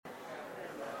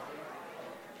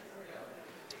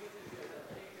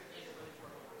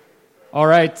All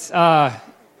right.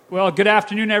 Well, good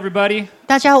afternoon, everybody.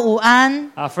 大家午安。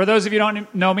For those of you who don't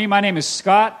know me, my name is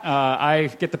Scott. I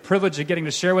get the privilege of getting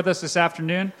to share with us this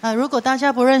afternoon. 如果大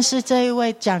家不认识这一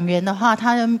位讲员的话，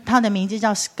他的名字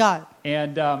叫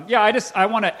Scott。And I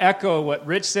want to echo what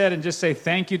Rich said and just say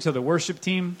thank you to the worship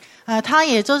team. 他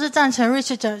也就是赞成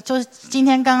Rich 就是今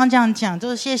天刚刚这样讲，就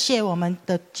是谢谢我们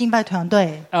的敬拜团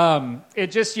队。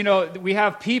It just, we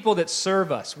have people that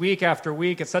serve us week after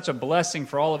week. It's such a blessing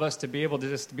for all of us to be able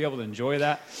to enjoy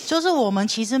that. 就是我们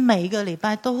其实每一个礼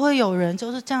拜都会有人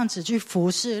就是这样子去服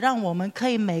侍，让我们可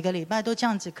以每个礼拜都这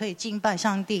样子可以敬拜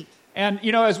上帝。And,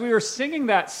 as we were singing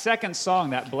that second song,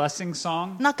 that blessing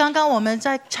song, 那刚刚我们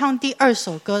在唱第二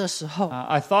首歌的时候，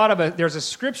 I thought of there's a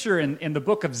scripture in the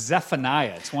book of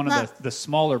Zephaniah. It's one of the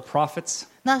smaller prophets.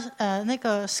 那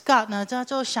个 Scott 呢，他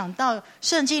就想到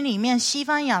圣经里面西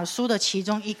番雅书的其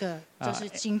中一个就是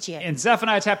经节。In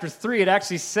Zephaniah chapter 3, it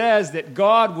actually says that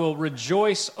God will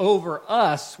rejoice over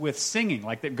us with singing,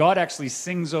 like that God actually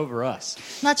sings over us.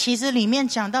 那其实里面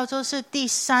讲到，就是第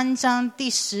3章第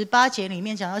18节里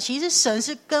面讲到，其实神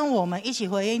是跟我们一起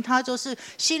回应，他就是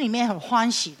心里面很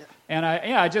欢喜的。And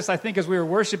I think as we were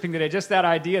worshiping today, just that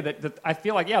idea that I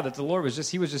feel like, that the Lord was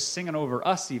he was just singing over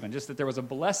us even, just that there was a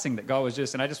blessing that God was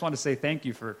and I just want to say thank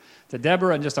you to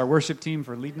Deborah and just our worship team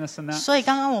for leading us in that. 所以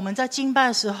刚刚我们在敬拜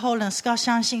的时候呢 ，Scott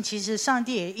相信其实上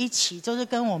帝也一起就是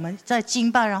跟我们在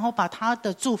敬拜，然后把他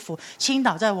的祝福倾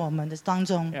倒在我们的当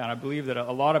中。Yeah, and I believe that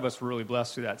a lot of us were really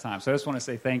blessed through that time. So I just want to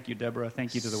say thank you, Deborah.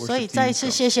 Thank you to the worship team. 所以再一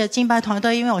次谢谢敬拜团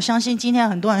队，因为我相信今天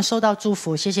很多人受到祝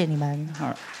福，谢谢你们。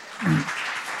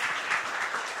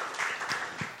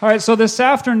All right, so this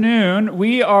afternoon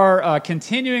we are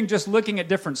continuing just looking at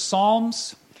different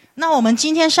psalms. 那我们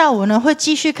今天下午呢会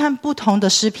继续看不同的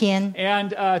诗篇。And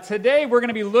today we're going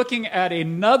to be looking at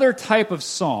another type of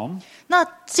psalm. 那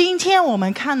今天我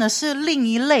们看的是另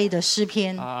一类的诗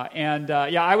篇。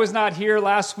I was not here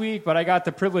last week, but I got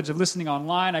the privilege of listening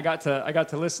online. I got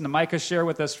to listen to Micah share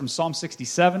with us from Psalm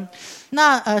 67.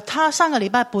 那他上个礼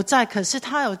拜不在，可是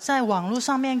他有在网络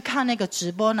上面看那个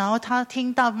直播，然后他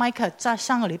听到 Micah 在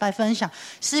上个礼拜分享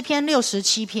诗篇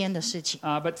67篇的事情。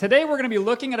But today we're going to be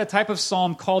looking at a type of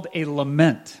psalm called a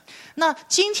lament. 那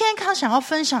今天他想要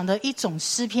分享的一种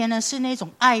诗篇呢，是那种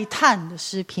哀叹的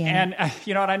诗篇。And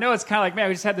and I know it's kind of like, man,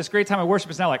 we just had this great time of worship.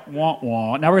 It's not like wah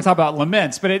wah. Now we're going to talk about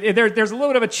laments, but there's a little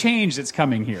bit of a change that's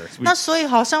coming here. 那所以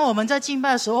好像我们在敬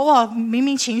拜的时候，哇，明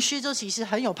明情绪就其实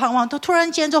很有盼望，都突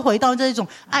然间就回到这种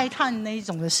哀叹那一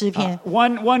种的诗篇。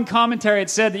One commentary it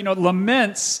said that,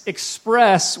 laments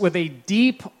express with a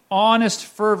deep, honest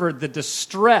fervor the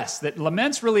distress. That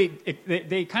laments really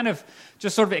they kind of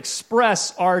just sort of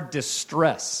express our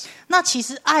distress. 那其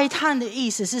实哀叹的意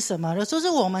思是什么呢？就是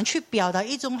我们去表达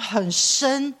一种很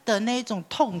深的那种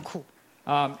痛苦。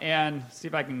And see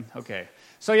if I can. Okay.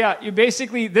 So you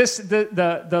basically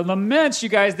the laments, you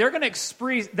guys, they're going to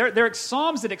express. They're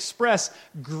psalms that express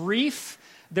grief.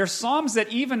 They're psalms that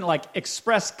even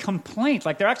express complaint.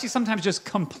 They're actually sometimes just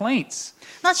complaints.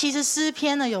 那其实诗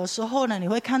篇呢，有时候呢，你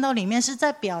会看到里面是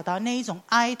在表达那一种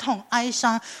哀痛、哀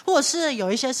伤，或者是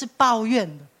有一些是抱怨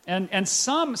的。And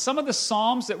some of the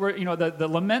psalms that were, the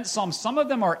lament psalms, some of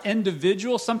them are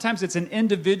individual. Sometimes it's an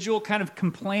individual kind of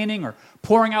complaining or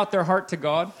pouring out their heart to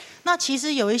God. 那其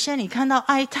实有一些你看到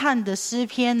哀叹的诗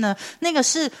篇呢，那个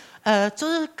是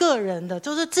就是个人的，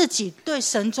就是自己对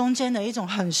神中间的一种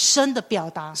很深的表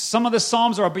达。Some of the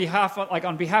psalms are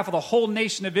on behalf of the whole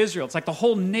nation of Israel. It's like the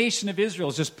whole nation of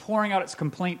Israel is just pouring out its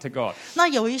complaint to God. 那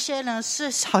有一些呢是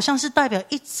好像是代表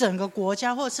一整个国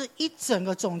家或者是一整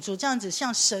个种族这样子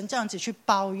向神这样子去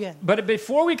抱怨。But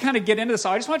before we kind of get into this,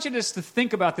 I just want you just to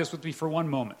think about this with me for one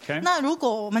moment, okay? 那如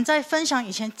果我们在分享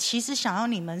以前，其实想要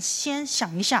你们先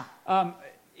想一下。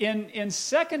In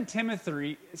 2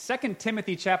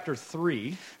 Timothy chapter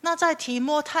 3, 那在提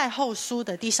摩太后书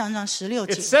的第3章16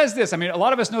节 it says this. I mean, a lot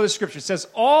of us know this scripture. It says,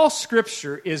 all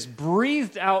scripture is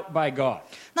breathed out by God.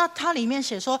 那它里面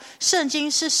写说，圣经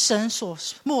是神所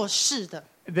默示的。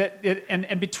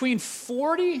And between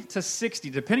 40 to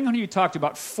 60, depending on who you talk to,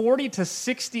 about 40 to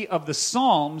 60 of the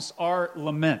Psalms are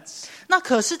laments. 那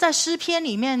可是在诗篇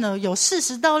里面呢，有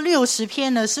40到60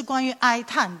篇呢是关于哀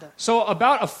叹的。So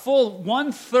about a full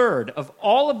 1/3 of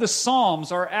all of the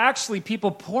Psalms are actually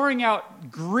people pouring out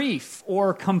grief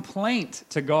or complaint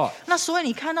to God. 那所以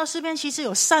你看到诗篇其实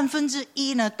有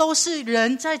1/3呢，都是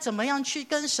人在怎么样去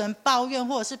跟神抱怨，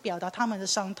或者是表达他们的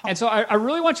伤痛。And so I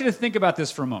really want you to think about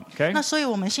this for a moment, okay? 那所以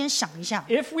我们先想一下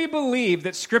If we believe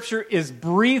that Scripture is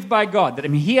breathed by God, that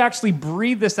He actually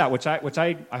breathed this out, which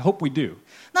I hope we do.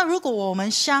 那如果我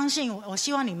们相信，我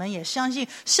希望你们也相信，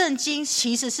圣经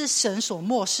其实是神所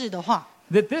默示的话。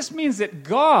that this means that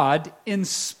God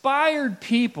inspired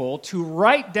people to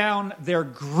write down their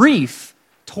grief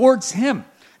towards him.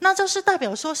 那就是代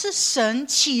表说是神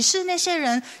启示那些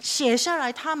人写下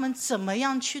来他们怎么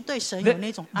样去对神有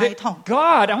那种哀痛。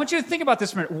 God, I want you to think about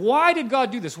this a minute. Why did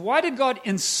God do this? Why did God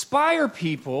inspire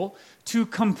people to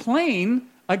complain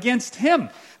against him?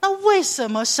 那为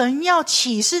什么神要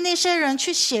启示那些人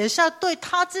去写下对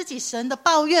他自己神的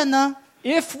抱怨呢？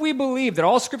 If we believe that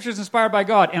all Scripture is inspired by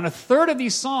God, and a third of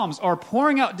these Psalms are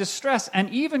pouring out distress,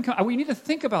 and even we need to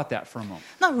think about that for a moment.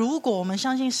 那如果我们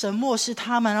相信神漠视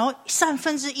他们，然后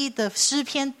1/3的诗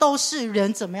篇都是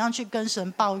人怎么样去跟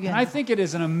神抱怨 And I think it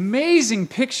is an amazing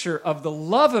picture of the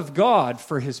love of God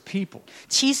for his people.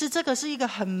 其实这个是一个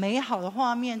很美好的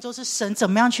画面，就是神怎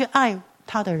么样去爱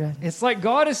他的人。 It's like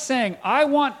God is saying, I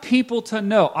want people to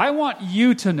know. I want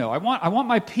you to know. I want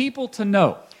my people to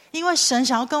know 因为神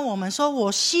想要跟我们说，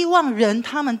我希望人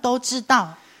他们都知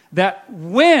道， that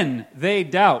when they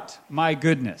doubt my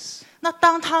goodness, 那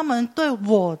当他们对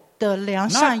我的良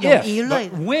not 善有 if, 疑虑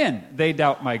but，when they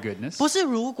doubt my goodness, 不是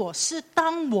如果，是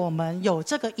当我们有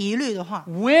这个疑虑的话，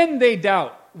 when they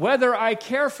doubt whether I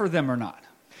care for them or not,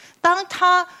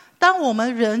 当我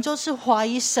们人就是怀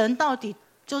疑神到底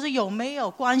就是有没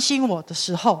有关心我的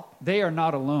时候， they are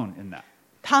not alone in that.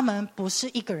 他们不是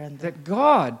一个人的。 That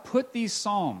God put these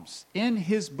Psalms in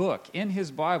his book, in his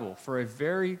Bible, for a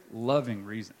very loving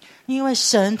reason. 因为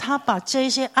神他把这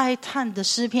些哀叹的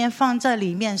诗篇放在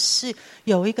里面，是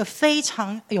有一个非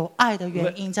常有爱的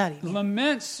原因在里面。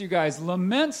 Laments, you guys,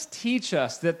 laments teach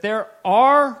us that there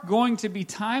are going to be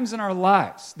times in our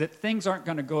lives that things aren't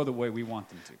going to go the way we want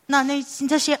them to. 那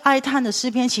这些哀叹的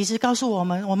诗篇，其实告诉我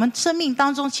们，我们生命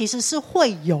当中其实是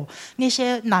会有那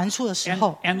些难处的时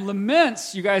候。 And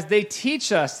laments, you guys, they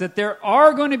teach us that there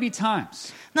are going to be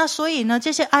times 那所以呢，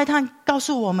这些哀叹告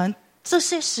诉我们，这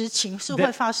些事情是会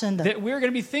发生的， that we're going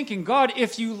to be thinking, God,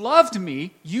 if you loved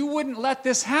me, you wouldn't let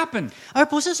this happen. 而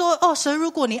不是说，哦，神，如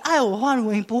果你爱我的话，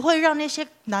你不会让那些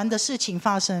难的事情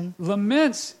发生。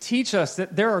 Laments teach us that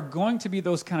there are going to be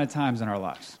those kind of times in our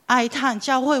lives. 哀叹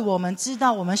教会我们知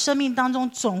道，我们生命当中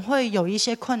总会有一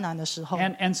些困难的时候。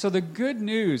 And so the good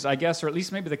news, I guess, or at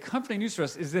least maybe the comforting news for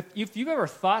us, is that if you've ever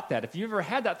thought that, if you've ever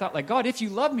had that thought, like, God, if you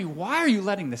love me, why are you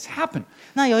letting this happen?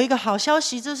 那有一个好消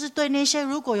息，就是对那些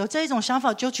如果有这种想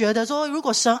法，就觉得说，如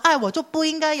果神爱我，就不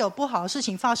应该有不好的事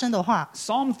情发生的话，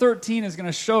 Psalm 13 is going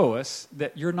to show us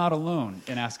that you're not alone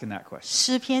in asking that question.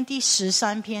 诗篇第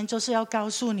13篇就是要告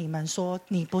诉你们说，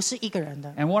你不是一个人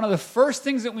的。 And one of the first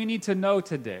things that we need to know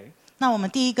today, 那我们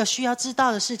第一个需要知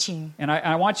道的事情， and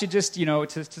I want you just,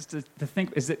 to think,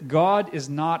 is that God is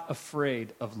not afraid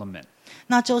of lament.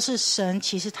 那就是神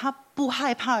其实他不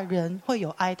害怕人会有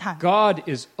哀叹， God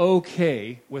is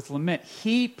okay with lament.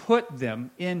 He put them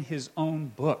in his own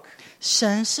book.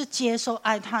 神是接受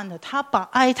哀叹的，他把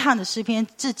哀叹的诗篇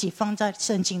自己放在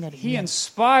圣经的里 He 面，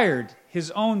 inspired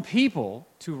his own people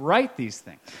to write these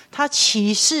things. 他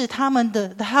启示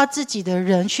他自己的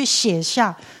人去写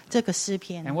下这个诗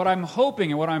篇。 And what I'm hoping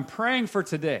and what I'm praying for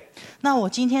today 那我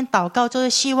今天祷告就是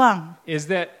希望， is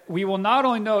that we will not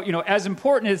only know, as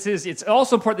important as it is, it's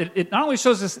also important that it not only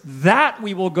shows us that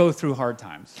we will go through hard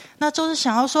times, 那就是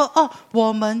想要说，哦，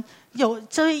我们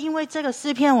因为这个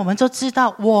诗篇，我们就知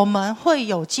道我们会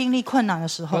有经历困难的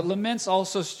时 but 候。 laments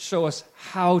also show us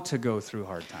how to go through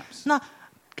hard times. 那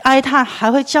哀叹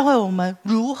还会教会我们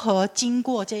如何经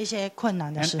过这些困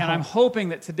难的 And, 时 and 候 I'm。hoping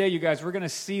that today, you guys, we're going to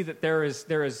see that there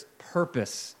is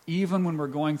purpose, even when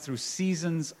we're going through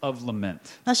seasons of lament.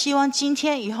 那希望今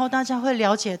天以后大家会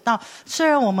了解到，虽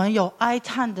然我们有哀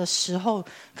叹的时候，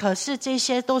可是这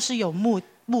些都是有目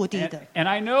的的。 And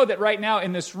I know that right now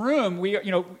in this room,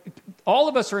 all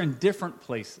of us are in different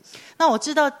places. 那我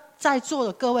知道在座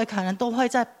的各位可能都会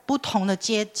在不同的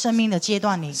生命的阶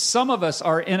段里， Some of us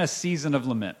are in a season of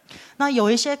lament. 那有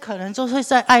一些可能就是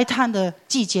在哀叹的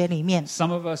季节里面，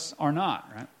 Some of us are not,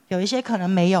 right? 有一些可能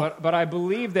没有。 But I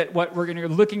believe that what we're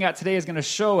looking at today is going to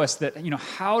show us that,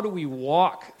 how do we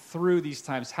walk through these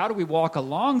times? How do we walk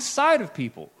alongside of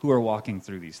people who are walking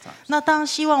through these times? 那当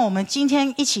希望我们今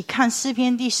天一起看诗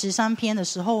篇第13篇的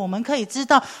时候，我们可以知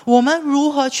道我们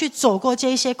如何去走过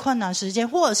这一些困难时间，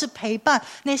或者是陪伴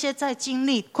那些在经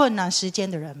历困难时间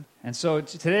的人。 And so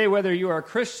today, whether you are a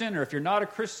Christian or if you're not a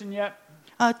Christian yet,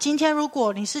 今天如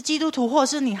果你是基督徒，或者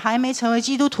是你还没成为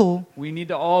基督徒， we need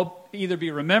to all either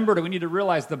be remembered or we need to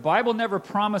realize the Bible never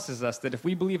promises us that if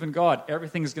we believe in God,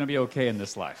 everything's going to be okay in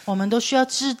this life. 我们都需要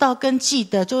知道跟记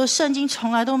得，就是圣经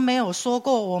从来都没有说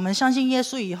过，我们相信耶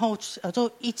稣以后，就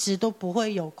一直都不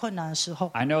会有困难的时候。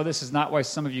I know this is not why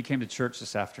some of you came to church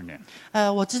this afternoon.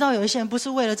 我知道有一些人不是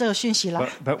为了这个讯息来，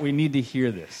 But we need to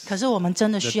hear this. 可是我们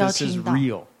真的 That 需要 this is 听到，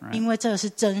 real, right? 因为这个是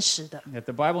真实的。 That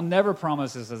the Bible never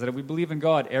promises us that if we believe in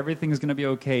God, everything is going to be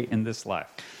okay in this life.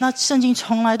 那圣经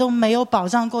从来都没有保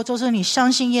障过，就是你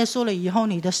相信耶稣了以后，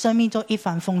你的生命就一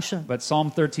帆风顺。 But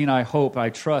Psalm 13, I hope, I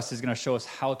trust, is going to show us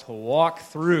how to walk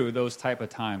through those type of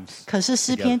times. 可是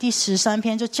诗篇第13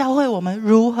篇就教会我们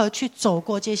如何去走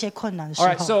过这些困难的时 All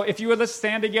right, 候。 so if you would, let's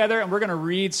stand together and we're going to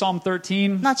read Psalm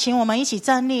 13. 那请我们一起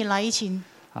站立来一起。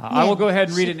 I will go ahead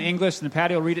and read it in English, and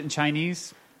Patty will read it in Chinese.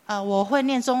 我会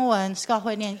念中文 ，Scott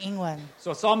会念英文。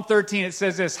 So Psalm 13, it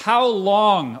says this, How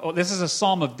long, oh, this is a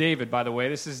psalm of David, by the way.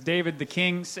 This is David the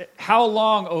king. How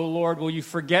long, O Lord, will you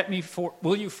forget me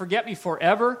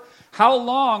forever? How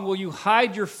long will you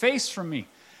hide your face from me?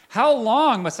 How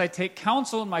long must I take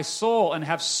counsel in my soul and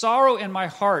have sorrow in my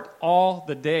heart all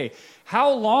the day?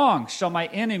 How long shall my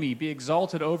enemy be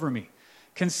exalted over me?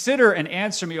 Consider and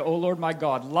answer me, O Lord my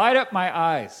God. Light up my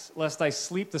eyes, lest I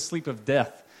sleep the sleep of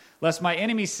death. Lest my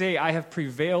enemies say, I have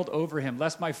prevailed over him.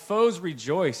 Lest my foes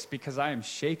rejoice because I am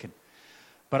shaken.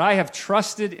 But I have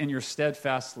trusted in your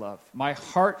steadfast love. My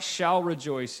heart shall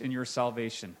rejoice in your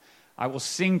salvation. I will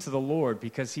sing to the Lord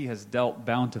because he has dealt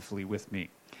bountifully with me.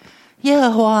 耶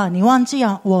和华，你忘记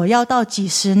我要到几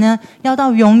时呢？要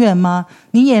到永远吗？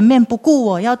你掩面不顾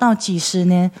我，要到几时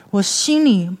呢？我心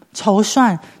里筹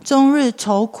算，终日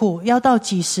愁苦，要到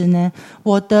几时呢？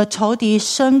我的仇敌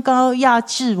升高压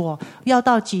制我，要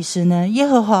到几时呢？耶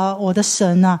和华我的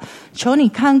神啊，求你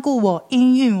看顾我，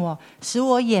应允我，使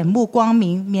我眼目光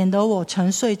明，免得我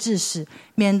沉睡至死，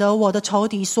免得我的仇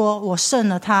敌说我胜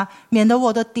了他，免得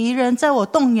我的敌人在我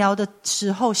动摇的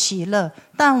时候喜乐。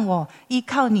但我依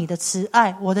靠你的慈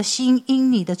爱，我的心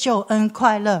因你的救恩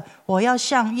快乐。我要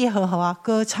向耶和华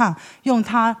歌唱，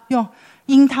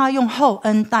因他用厚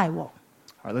恩待我。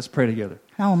 All right, let's pray together.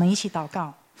 让我们一起祷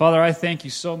告。 Father, I thank you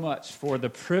so much for the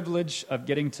privilege of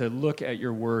getting to look at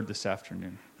your word this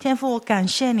afternoon. 天父，我感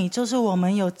谢你，就是我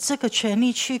们有这个权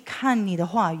利去看你的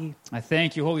话语。 I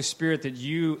thank you, Holy Spirit, that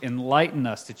you enlighten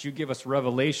us, that you give us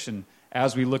revelation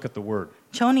as we look at the word.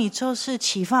 求你就是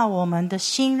启发我们的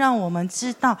心，让我们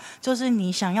知道，就是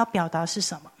你想要表达是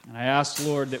什么。 And I ask,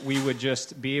 Lord, that we would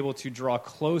just be able to draw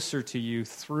closer to you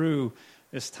through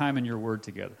this time in your word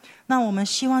together. 那我们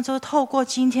希望就是透过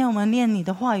今天我们念你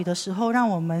的话语的时候，让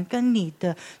我们跟你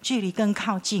的距离更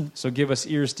靠近， So give us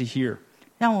ears to hear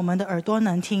让我们的耳朵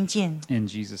能听见。 in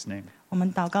Jesus' name. 我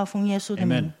们祷告奉耶稣的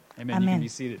Amen. 名 Amen. You can be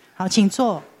seated. 好，请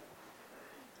坐。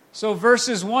 So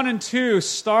verses 1 and 2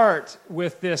 start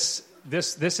with this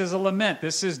is a lament.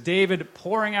 This is David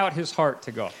pouring out his heart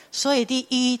to God. 所以第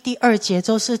1、第2节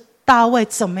就是大卫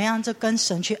怎么样就跟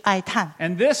神去哀叹。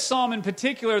 And this psalm in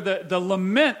particular, the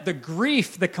lament, the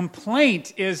grief, the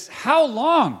complaint is, how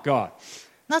long, God?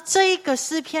 那这一个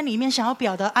诗篇里面想要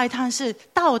表达哀叹是，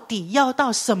到底要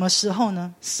到什么时候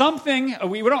呢？ Something,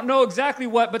 we don't know exactly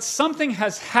what, but something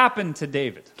has happened to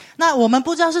David. 那我们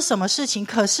不知道是什么事情，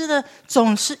可是呢，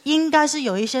总是应该是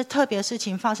有一些特别事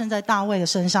情发生在大卫的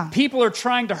身上。 People are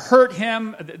trying to hurt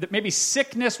him, maybe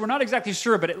sickness, we're not exactly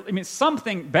sure, but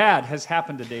something bad has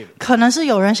happened to David. 可能是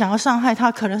有人想要伤害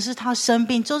他，可能是他生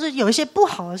病，就是有一些不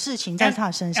好的事情在他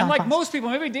身 And 上 like 发生。 most people,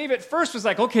 maybe David at first was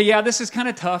like, okay, yeah, this is kind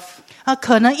of tough.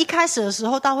 可能一开始的时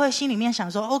候，大卫心里面想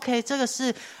说 ，OK， 这个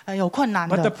是有困难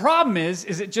But the 的。 problem is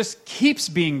it just keeps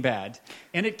being bad,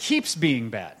 and it keeps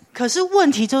being bad. 可是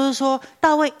问题就是说，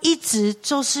大卫一直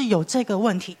就是有这个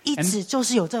问题，一直就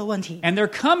是有这个问题。 And there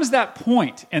comes that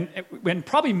point, and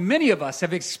probably many of us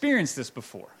have experienced this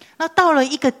before, 那到了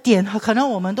一个点，可能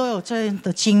我们都有这样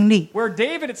的经历。 where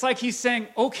David, it's like he's saying,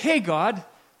 okay, God,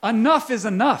 enough is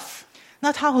enough.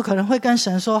 那他可能会跟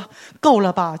神说：“够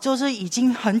了吧，就是已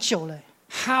经很久了。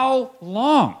 How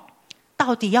long?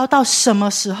 到底要到什么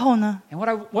时候呢？” And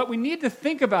what we need to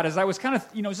think about is I was kind of,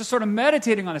 just sort of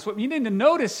meditating on this. What we need to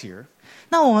notice here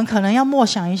那我们可能要默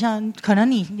想一下，可能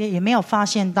你也没有发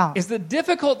现到， is the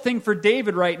difficult thing for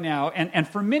David right now, and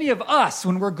for many of us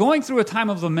when we're going through a time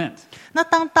of lament. 那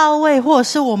当大卫或者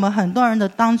是我们很多人的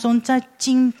当中，在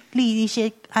经历一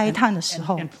些哀叹的时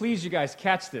候， And please, you guys,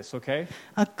 catch this, okay?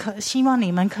 希望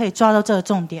你们可以抓到这个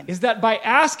重点， Is that by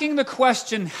asking the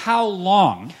question, how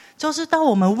long, 就是当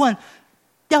我们问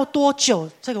要多久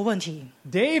这个问题，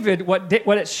 David, what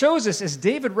it shows us is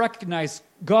David recognized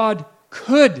God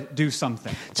could do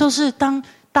something. 就是当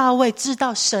大卫知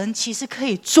道神其实可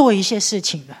以做一些事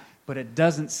情的。But but it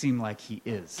doesn't seem like he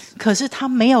is. 可是他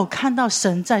没有看到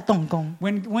神在动工。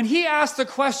 When he asked the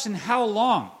question, how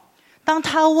long? 当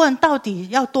他问到底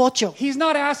要多久， He's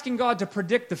not asking God to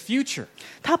predict the future.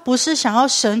 他不是想要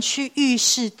神去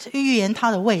预言他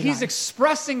的未来 He's，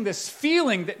 expressing this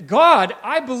feeling that God,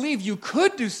 I believe you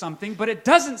could do something, but it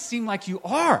doesn't seem like you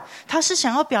are. 他是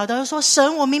想要表达说，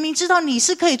神，我明明知道你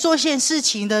是可以做件事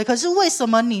情的，可是为什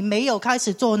么你没有开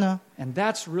始做呢？ And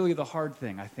that's really the hard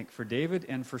thing, I think, for David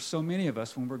and for so many of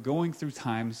us when we're going through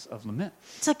times of lament.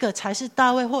 这个才是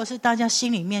大卫或者是大家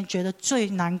心里面觉得最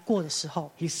难过的时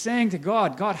候。 He's saying to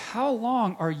God, God, how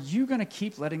long are you going to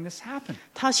keep letting this happen?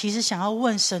 他其实想要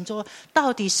问神说，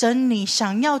到底神你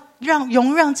想要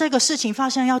容让这个事情发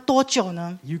生要多久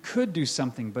呢？ You could do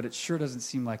something, but it sure doesn't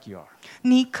seem like you are.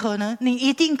 你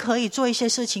一定可以做一些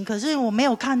事情，可是我没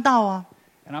有看到啊。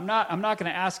 And I'm not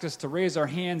going to ask us to raise our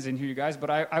hands in here, you guys, but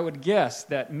I would guess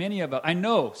that many of us, I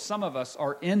know some of us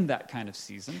are in that kind of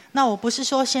season. 那我不是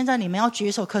说现在你们要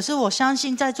举手，可是我相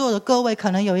信在座的各位，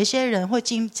可能有一些人会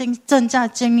正在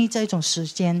经历这种时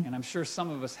间。 And I'm sure some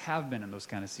of us have been in those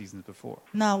kind of seasons before.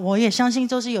 那我也相信，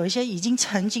就是有一些已经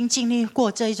曾经经历过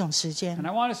这一种时间。 And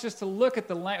I want us just to look at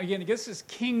the language. Again, this is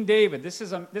King David. This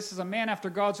is a man after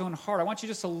God's own heart. I want you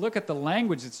just to look at the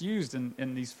language that's used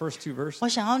in these first two verses. 我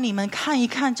想要你们看一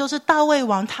看，就是大卫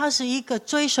王，他是一个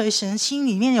追随神、心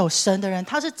里面有神的人，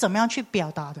他是怎么样去表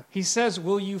达的？ He says,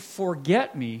 "Will you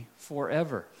forget me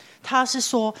forever?" 他是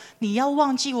说，你要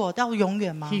忘记我到永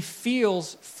远吗？ He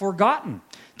feels forgotten.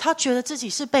 他觉得自己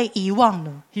是被遗忘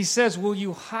了。 He says, "Will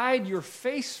you hide your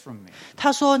face from me?"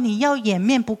 他说，你要掩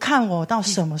面不看我到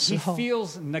什么时 He 候？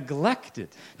 feels neglected.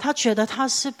 他觉得他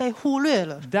是被忽略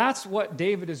了。 That's what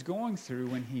David is going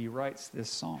through when he writes this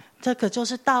psalm. 这个就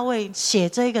是大卫写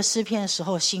这个诗篇的时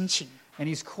候的心情。 And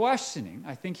he's questioning,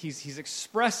 I think he's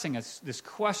expressing this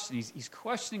question. He's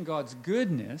questioning God's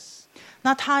goodness.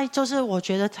 那他就是我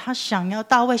觉得他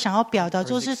大卫想要表达，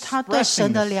就是他对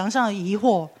神的良善的疑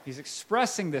惑， He's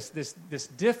expressing this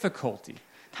difficulty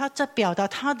他在表达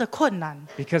他的困难，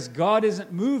 because God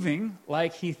isn't moving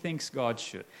like he thinks God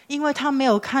should. 因为他没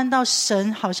有看到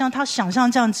神好像他想象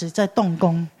这样子在动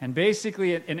工。 And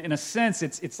basically, in a sense,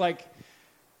 it's like,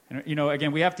 you know,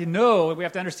 again, we have to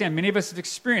understand, many of us have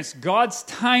experienced God's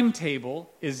timetable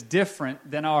is different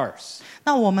than ours.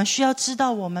 那我们需要知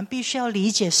道，我们必须要理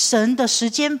解神的时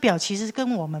间表其实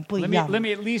跟我们不一 Let 样。 me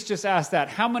at least just ask that.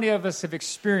 How many of us have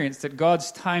experienced that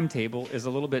God's timetable is a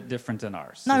little bit different than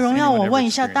ours? 那 Has 荣耀 anyone 我 ever 问一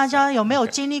下， experienced 大家 that? 有没有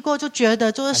Okay. 经历过，就觉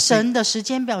得就是神的时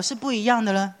间表是不一样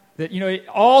的呢？ That, you know,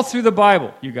 all through the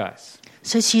Bible, you guys,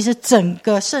 所以其实整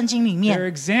个圣经里 there 面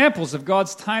are examples of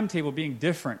God's timetable being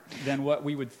different than what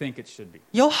we would think it should be.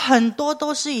 有很多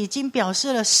都是已经表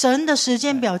示了神的时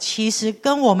间表其实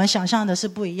跟我们想象的是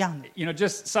不一样的。 You know,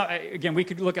 just again, we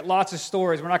could look at lots of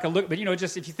stories. We're not going to look, but you know,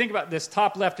 just if you think about this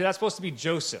top left, that's supposed to be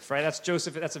Joseph, right? That's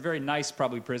Joseph. That's a very nice,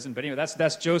 probably prison. But anyway,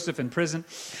 that's Joseph in prison.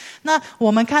 那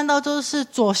我们看到就是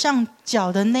左上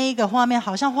角的那一个画面，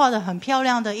好像画的很漂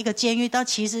亮的一个监狱，但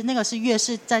其实那个是乐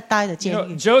士在待的 You 监 know,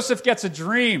 狱。 Joseph gets a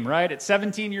dream, right? At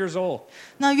 17 years old,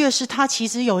 那乐士他其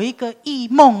实有一个异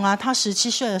梦啊，他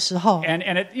17岁的时候， and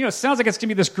it sounds like it's going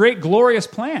to be this great, glorious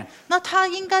plan. 那他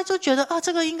应该就觉得啊，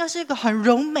这个应该是一个很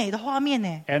柔美的画面呢。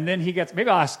 And then he gets.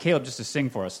 Maybe I'll ask Caleb just to sing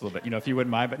for us a little bit, you know, if you wouldn't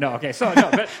mind. But no, okay. So no,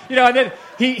 but you know, and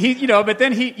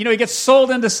then he gets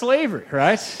sold into slavery,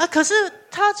 right? 啊，可是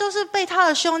他就是被他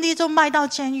的兄弟就卖到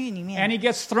监狱里 And 面， he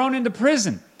gets thrown into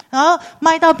prison, 然后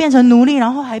卖到变成奴隶，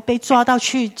然后还被抓到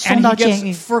去送 and 到 he 监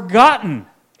狱 gets，forgotten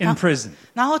in prison,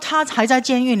 然后他还在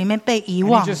监狱里面被遗 and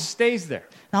忘 he，just stays there.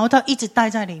 然后他一直待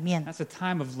在里面。 That's a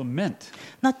time of lament.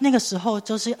 那个时候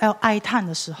就是要哀叹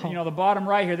的时候 You。know, the bottom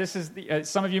right here. This is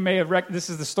some of you may have. This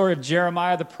is the story of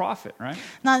Jeremiah the prophet, right?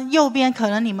 那右边可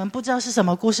能你们不知道是什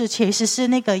么故事，其实是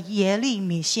那个耶利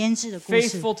米先知的故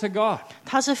事。 Faithful to God,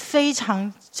 他是非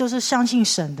常就是相信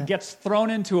神的， gets thrown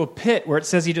into a pit where it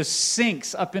says he just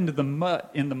sinks up into the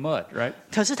mud, right?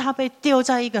 可是他被丢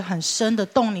在一个很深的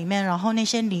洞里面，然后那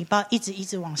些泥巴一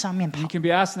直往上面跑 You。can be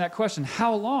asking that question: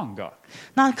 How long, God?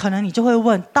 那可能你就会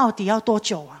问，到底要多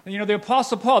久啊？ You know, the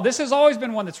Apostle Paul. This has always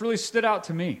been one that's really stood out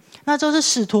to me. 那就是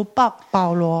使徒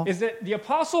保罗， Is that the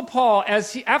Apostle Paul,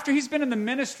 after he's been in the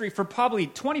ministry for probably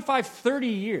 25, 30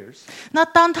 years, 那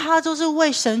当他就是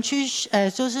为神去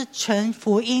就是传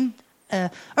福音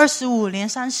25年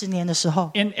30年的时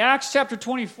候， In Acts chapter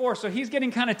 24, so he's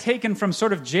getting kind of taken from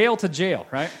sort of jail to jail,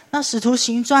 right? 那使徒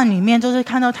行传里面就是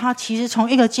看到他其实从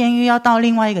一个监狱要到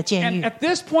另外一个监 And 狱， at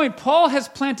this point, Paul has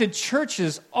planted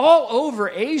churches all over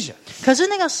Asia. 可是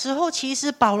那个时候其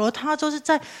实保罗他就是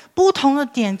在不同的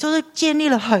点就是建立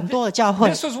了很多的教会，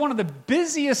 This was one of the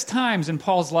busiest times in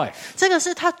Paul's life. 这个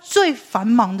是他最繁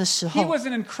忙的时 He 候。 was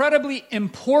an incredibly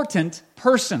important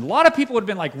person. A lot of people would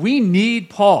have been like, we need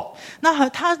Paul. 那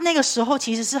他那个时候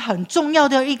其实是很重要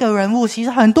的一个人物，其实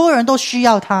很多人都需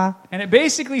要他。 And it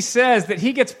basically says that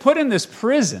he gets put in this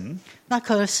prison, 那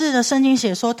可是呢，圣经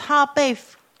写说他被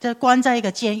关在一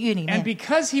个监狱里 and 面，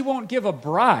 because he won't give a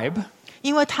bribe,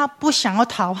 因为他不想要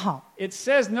讨好。 it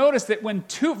says, notice that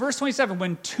verse 27,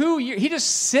 when 2 years, he just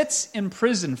sits in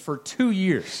prison for 2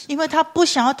 years. 因为他不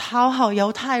想要讨好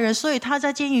犹太人，所以他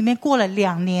在监狱里面过了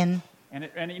2年。 And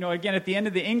again, at the end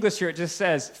of the English here, it just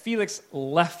says, Felix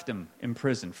left him in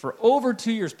prison. For over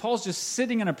 2 years, Paul's just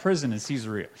sitting in a prison in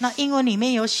Caesarea. 那英文里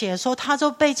面有写说，他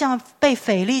就被这样被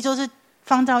腓力就是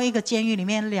放到一个监狱里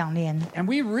面2年。 And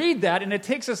we read that, and it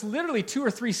takes us literally 2 or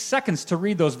 3 seconds to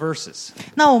read those verses.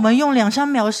 那我们用2-3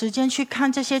秒的时间去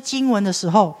看这些经文的时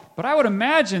候， But I would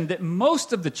imagine that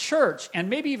most of the church, and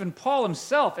maybe even Paul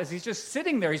himself, as he's just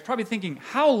sitting there, he's probably thinking,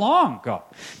 how long, God?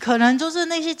 可能就是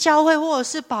那些教会或者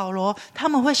是保罗，他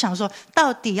们会想说，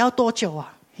到底要多久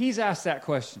啊？ He's asked that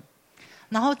question.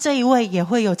 然后这一位也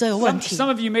会有这个问题。 Some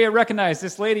of you may have recognized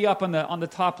this lady up on the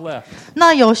top left.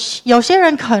 那有些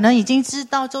人可能已经知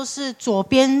道，就是左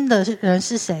边的人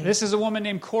是谁。 This is a woman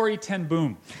named Corrie ten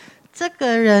Boom. 这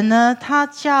个人呢，他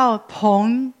叫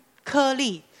彭科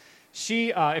利。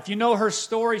 She, if you know her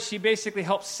story, she basically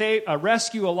helped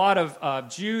rescue a lot of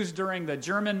Jews during the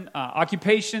German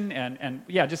occupation, and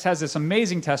just has this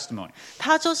amazing testimony.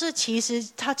 他就是其实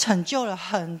他拯救了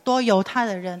很多犹太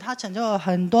的人，他拯救了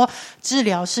很多治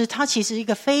疗师，他其实一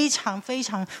个非常非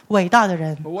常伟大的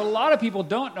人。 But what a lot of people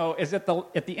don't know is that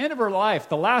at the end of her life,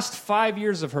 the last 5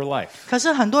 years of her life, 可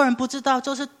是很多人不知道，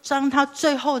就是当他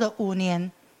最后的5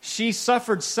年。 she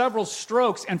suffered several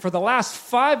strokes, and for the last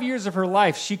 5 years of her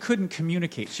life, she couldn't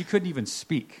communicate. She couldn't even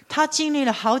speak. 他经历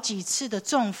了好几次的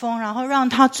中风，然后让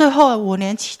他最后的5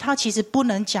年，他其实不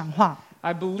能讲话。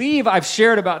 I believe I've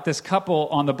shared about this couple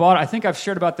on the bottom. I think I've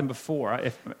shared about them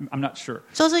before. I'm not sure.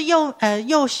 就是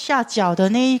右下角的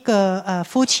那一个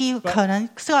夫妻，可能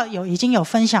已经有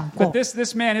分享 But 过。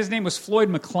 this man, his name was Floyd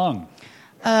McClung.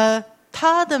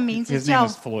 他的名字 His name 叫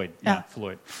was Floyd. Yeah,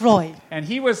 Floyd. Floyd。 And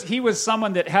he was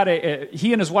someone that had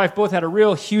he and his wife both had a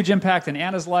real huge impact in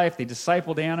Anna's life. They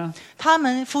discipled Anna. 他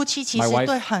们夫妻其 My 实 wife.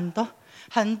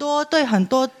 对很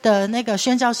多的那个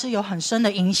宣教师有很深的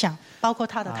影响，包括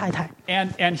他的太太。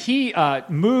And he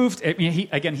moved. I mean,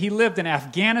 he lived in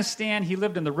Afghanistan. He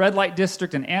lived in the red light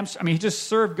district in Amsterdam. I mean, he just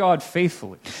served God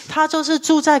faithfully. 他就是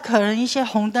住在可能一些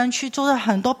红灯区，住在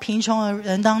很多贫穷的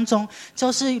人当中，就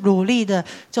是努力的，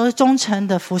就是忠诚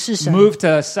的服侍神。 Moved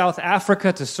to South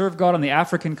Africa to serve God on the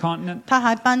African continent. 他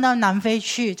还搬到南非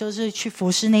去，就是去服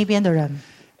侍那边的人。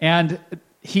 And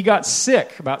he got sick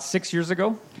about 6 years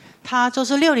ago. 他就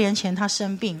是6年前他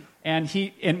生病， And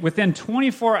within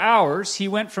 24 hours, he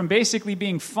went from basically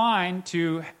being fine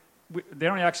to, they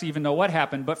don't actually even know what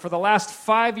happened, but for the last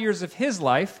 5 years of his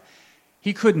life,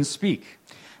 he couldn't speak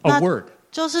a word.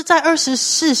 就是在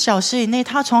24小时以内，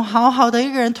他从好好的一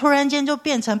个人，突然间就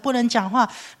变成不能讲话，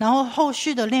然后后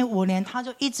续的那5年，他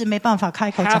就一直没办法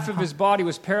开口讲 Half of 话。 his body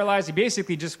was paralyzed. He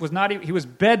basically just he was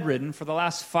bedridden for the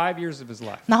last 5 years of his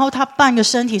life. 然后他半个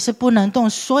身体是不能动，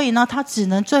所以呢，他只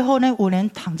能最后那5年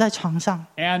躺在床上。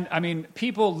 And I mean,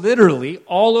 people literally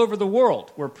all over the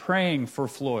world were praying for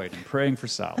Floyd and praying for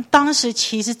Sal. 当时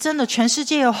其实真的全世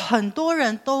界有很多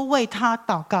人都为他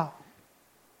祷告。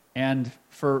 And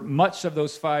for much of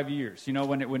those 5 years,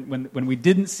 when we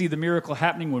didn't see the miracle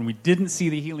happening, when we didn't see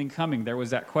the healing coming, there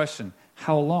was that question,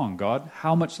 how long, God?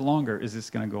 How much longer is this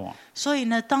going to go on? 所以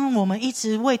呢，当我们一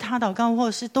直为他祷告，或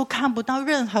者是都看不到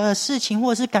任何的事情，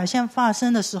或者是改善发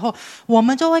生的时候，我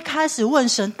们就会开始问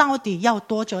神，到底要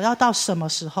多久，要到什么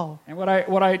时候？ And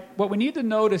what we need to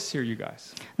notice here, you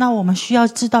guys, 那我们需要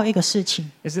知道一个事情，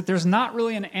 is that there's not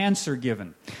really an answer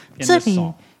given in 这 this 里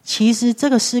psalm. 其实这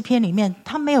个诗篇里面，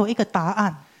它没有一个答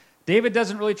案。 David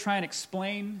doesn't really try and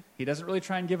explain. He doesn't really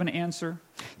try and give an answer.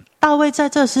 大卫在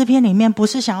这诗篇里面，不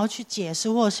是想要去解释，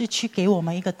或者是去给我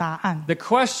们一个答案。 The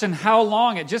question, how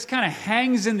long, it just kind of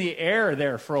hangs in the air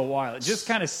there for a while. It just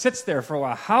kind of sits there for a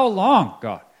while. How long,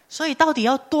 God? 所以到底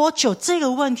要多久这个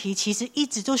问题，其实一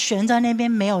直就悬在那边，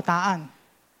没有答案。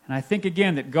And I think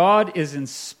again that God is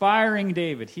inspiring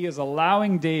David. He is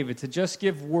allowing David to just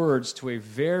give words to a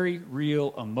very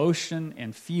real emotion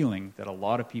and feeling that a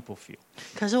lot of people feel.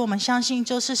 可是我们相信，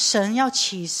就是神要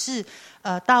启示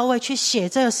大卫去写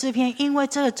这个诗篇，因为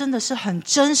这个真的是很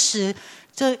真实，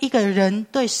这一个人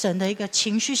对神的一个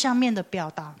情绪上面的表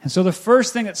达。And so the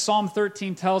first thing that Psalm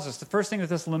 13 tells us, the first thing that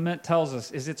this lament tells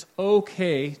us is it's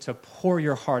okay to pour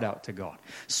your heart out to God.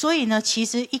 所以呢，其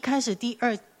实一开始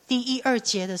第一二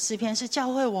节的诗篇是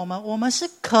教会我们是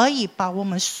可以把我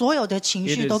们所有的情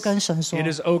绪都跟神说。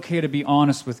It is okay to be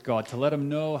honest with God, to let Him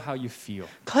know how you feel.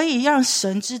 可以让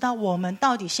神知道我们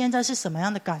到底现在是什么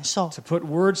样的感受。To put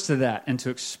words to that and to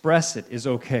express it is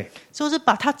okay. 就是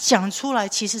把它讲出来，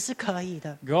其实是可以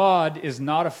的。God is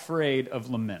not afraid of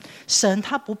lament. 神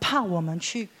他不怕我们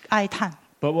去哀叹。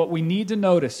But what we need to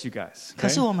notice, you guys, 可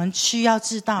是我们需要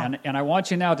知道。and I want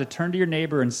you now to turn to your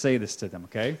neighbor and say this to them,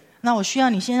 okay? 那我需要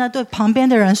你现在对旁边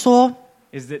的人说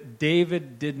Is that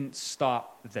David didn't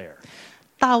stop there.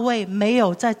 大卫没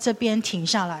有在这边停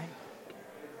下来。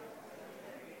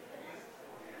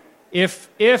If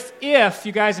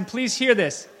you guys, and please hear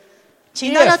this.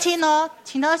 请大家听哦，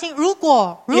请大家听。如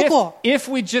果 if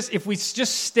we just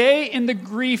stay in the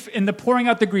grief, in the pouring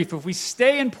out the grief, if we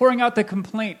stay in pouring out the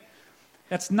complaint,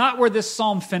 that's not where this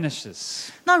psalm finishes.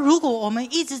 那如果我们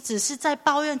一直只是在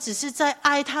抱怨，只是在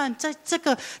哀叹，在这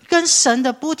个跟神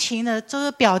的不停的就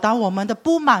是表达我们的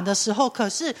不满的时候，可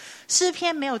是诗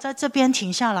篇没有在这边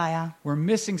停下来啊。We're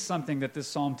missing something that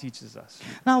this psalm teaches us.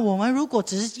 那我们如果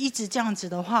只是一直这样子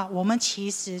的话，我们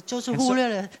其实就是忽略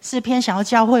了诗篇想要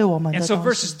教会我们的 And 东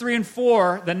so 西。 verses 3 and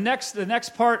 4, the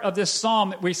next part of this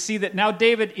psalm, we see that now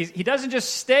David, he doesn't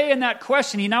just stay in that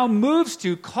question, he now moves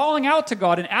to calling out to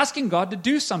God and asking God to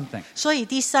do something. 所以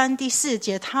第3、第4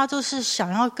节，他就是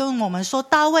想要跟我们说，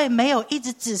大卫没有一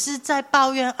直只是在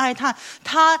抱怨哀叹，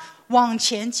他往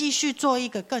前继续做一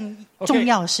个更重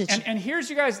要的事情。And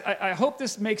here's you guys, I hope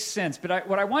this makes sense, but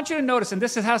what I want you to notice, and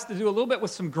this has to do a little bit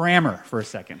with some grammar for a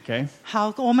second, okay?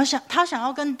 好，他想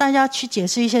要跟大家去解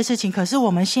释一些事情，可是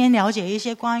我们先了解一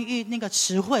些关于那个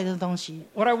词汇的东西。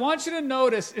What I want you to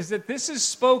notice is that this is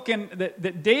spoken,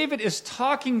 that David is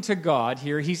talking to God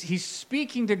here, he's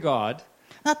speaking to God.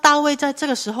 那大卫在这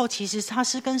个时候，其实他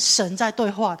是跟神在对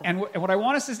话的。And what I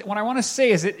want to say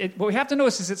is what we have to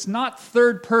notice is it's not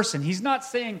third person. He's not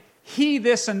saying he,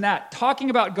 this, and that,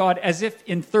 talking about God as if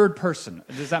in third person.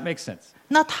 Does that make sense?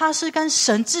 那他是跟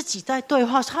神自己在对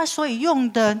话，他所以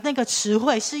用的那个词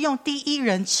汇是用第一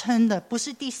人称的，不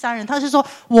是第三人。他是说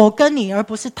我跟你，而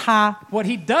不是他。What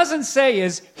he doesn't say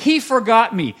is he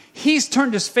forgot me. He's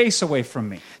turned his face away from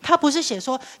me. 他不是写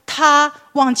说他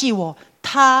忘记我，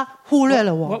他忽略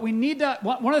了我。What we need to,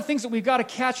 one of the things that we've got to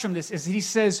catch from this is that he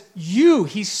says you.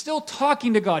 He's still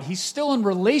talking to God. He's still in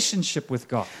relationship with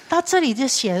God. 他这里就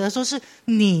写的说是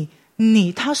你，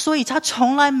他所以他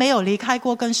从来没有离开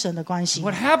过跟神的关系。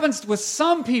 What happens with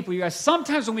some people, you guys,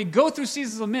 sometimes when we go through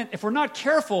seasons of lament, if we're not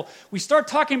careful, we start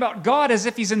talking about God as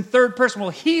if he's in third person.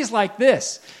 Well, he's like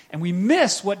this. And we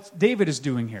miss what David is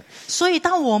doing here. 所以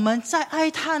当我们在哀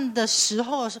叹的时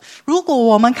候，如果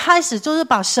我们开始就是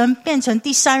把神变成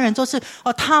第三人，就是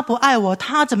他不爱我，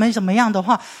他怎么样的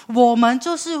话，我们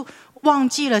就是忘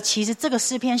记了其实这个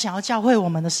诗篇想要教会我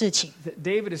们的事情。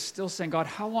 David is still saying, God,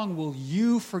 how long will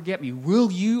you forget me?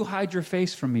 Will you hide your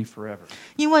face from me forever?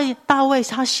 因为大卫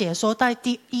他写说，在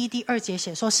第1、第2节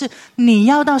写说是你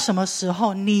要到什么时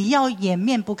候，你要掩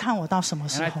面不看我到什么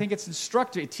And 时 I 候。 think it's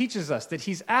instructive. It teaches us that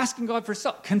he's asking God for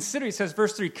help. Consider, he says,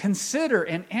 verse 3, consider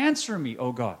and answer me,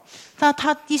 O God. 那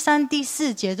他第3、第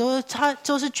4节他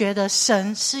就是觉得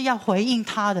神是要回应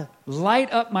他的。 Light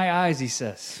up my eyes, he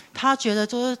says. 他觉得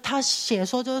就是他写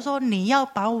说就是说你要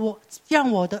把我让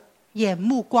我的眼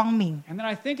目光明。 And then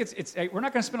I think it's we're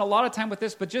not going to spend a lot of time with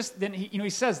this, but just then he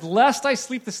says, lest I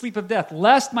sleep the sleep of death,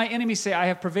 lest my enemies say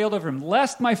I have prevailed over him,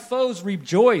 lest my foes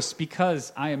rejoice because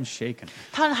I am shaken.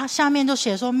 他下面就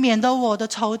写说，免得我的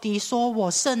仇敌说我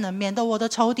胜了，免得我的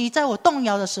仇敌在我动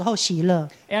摇的时候喜乐。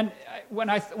 And when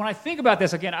I think about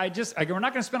this again, we're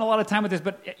not going to spend a lot of time with this,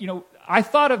 but I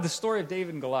thought of the story of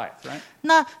David and Goliath, right?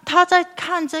 那他在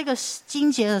看这个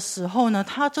经节的时候呢，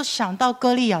他就想到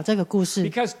歌利亚这个故事。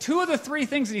 Because 2 of the 3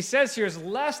 things that he says here is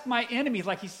lest my enemies,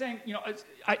 like he's saying,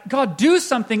 God, do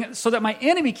something so that my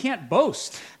enemy can't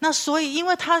boast. 那所以，因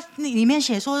为他里面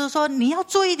写说，就是说你要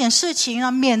做一点事情啊，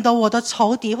免得我的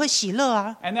仇敌会喜乐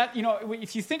啊。 And that,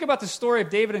 if you think about the story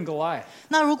of David and Goliath,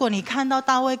 那如果你看到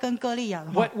大卫跟歌利亚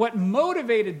的话， what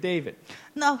motivated David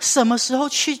那什么时候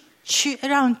去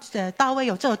让大卫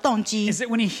有这个动机？ is that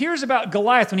when he hears about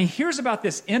Goliath, when he hears about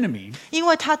this enemy, 因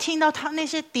为他听到他那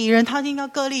些敌人，他听到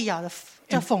歌利亚的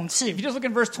这讽刺。 If you just look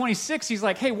in verse 26, he's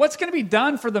like, hey, what's going to be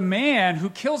done for the man who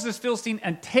kills this Philistine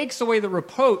and takes away the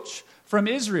reproach from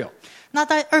Israel? 那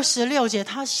在26节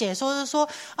他写说是说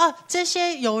啊，这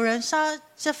些有人杀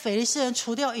这腓利士人，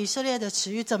除掉以色列的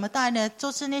耻辱，怎么办呢？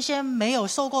就是那些没有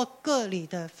受过割礼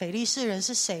的腓利士人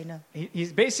是谁呢？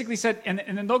 He's basically said, and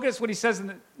then look at what he says in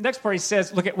the next part. He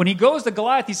says, look at when he goes to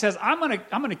Goliath, he says, I'm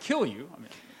gonna kill you. I mean,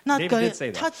 那 David did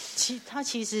say 他 that. 他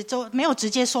其实就没有直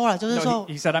接说了，就是 No, 说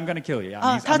he said, I'm going to kill you.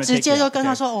 啊， I'm 他 gonna 直 take 接 you 就 out. 跟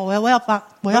他 Okay. 说，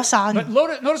我要杀你。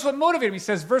 But notice what motivated him. He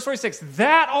says, verse 46,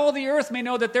 that all the earth may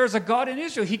know that there's a God in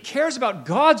Israel. He cares about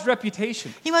God's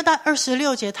reputation. 因为在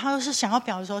26节，他是想要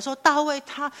表达说，大卫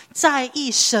他在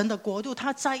意神的国度，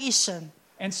他在意神。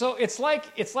 And so it's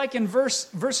like in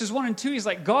verses 1 and 2, he's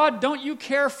like, God, don't you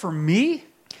care for me?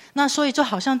 那所以就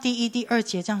好像第1、第2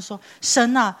节这样说，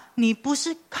神啊，你不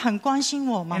是很关心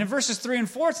我吗 And？in verses 3 and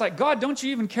 4, it's like, God, don't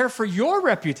you even care for your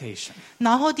reputation?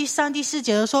 然后第3、第4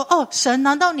节就说，哦，神，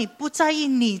难道你不在意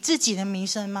你自己的名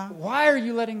声吗？ Why are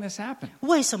you letting this happen?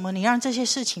 为什么你让这些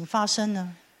事情发生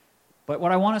呢？ But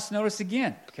what I want us to notice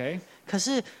again, okay? 可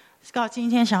是Scott 今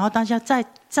天想要大家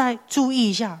再注意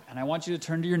一下， And I want you to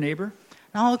turn to your neighbor,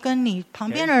 然后跟你旁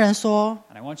边的人说，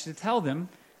 and I want you to tell them,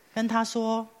 跟他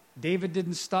说， David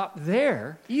didn't stop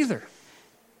there either.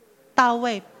 大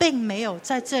卫并没有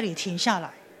在这里停下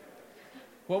来。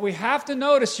 What we have to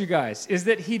notice, you guys, is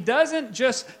that he doesn't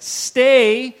just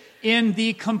stay in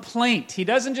the complaint. He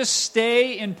doesn't just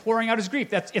stay in pouring out his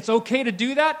grief. It's okay to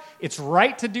do that. It's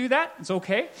right to do that. It's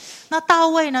okay. 那大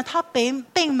卫呢？他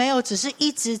并没有只是一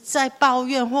直在抱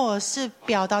怨，或者是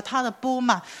表达他的不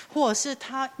满，或者是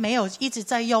他没有一直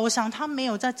在忧伤，他没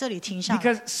有在这里停下来。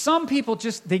 Because some people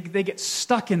just, they get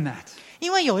stuck in that.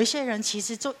 因为有一些人其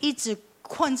实就一直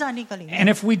困在那个里 And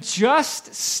面。 if we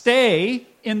just stay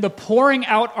in the pouring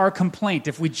out our complaint,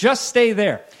 if we just stay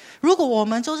there, 如果我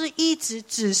们就是一直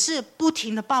只是不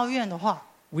停的抱怨的话，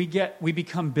 we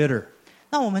become bitter.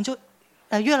 那我们就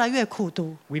越来越苦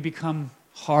毒， We become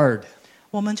hard.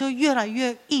 我们就越来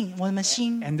越硬，我们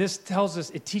心。 And this tells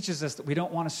us, it teaches us that we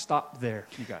don't want to stop there,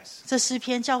 you guys. 这诗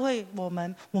篇教会我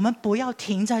们不要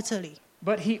停在这里。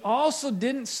 But he also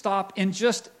didn't stop in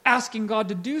just asking God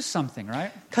to do something, right?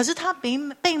 可是他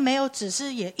并没有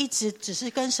也一直只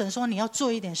是跟神说你要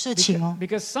做一点事情哦。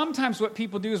 Because sometimes what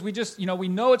people do is we just, we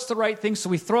know it's the right thing, so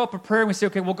we throw up a prayer and we say,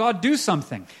 okay, well, God, do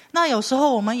something. 那有时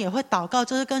候我们也会祷告，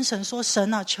就是跟神说：“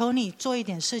神啊，求你做一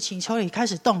点事情，求你开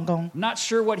始动工。 I'm not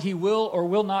sure what he will or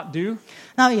will not do, ”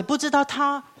那也不知道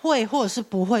他会或者是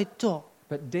不会做。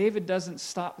 but David doesn't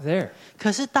stop there.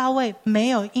 可是大卫没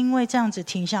有因为这样子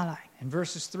停下来。 In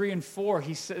verses 3 and 4,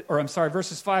 he said,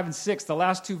 verses 5 and 6, the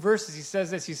last two verses, he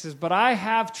says this. He says, "But I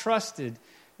have trusted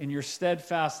in your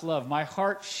steadfast love. My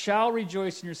heart shall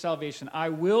rejoice in your salvation. I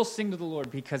will sing to the Lord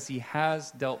because he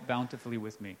has dealt bountifully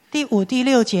with me." 第5、第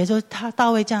6节就是大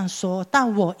卫这样说：“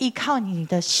但我依靠你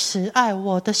的慈爱，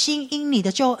我的心因你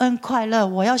的救恩快乐。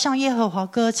我要向耶和华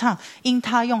歌唱，因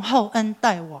他用厚恩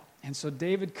待我。” And so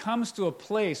David comes to a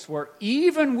place where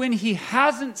even when he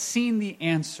hasn't seen the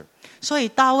answer, 所以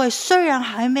大卫虽然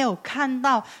还没有看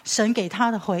到神给他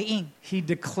的回应， he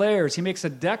makes a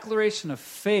declaration of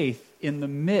faith in the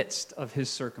midst of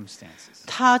his circumstances.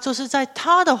 他就是在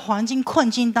他的环境困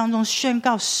境当中宣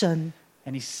告神。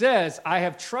 And he says, I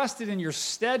have trusted in your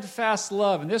steadfast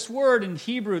love. And this word in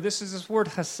Hebrew, this is this word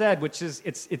chesed, which is,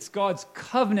 it's God's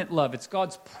covenant love. It's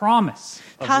God's promise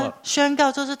of 他 love. 宣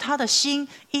告就是他的心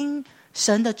因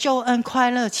神的救恩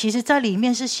快乐，其实在里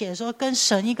面是写说跟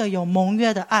神一个有盟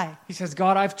约的爱。 He says,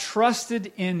 God, I've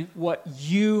trusted in what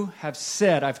you have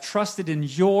said. I've trusted in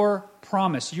your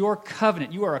promise, your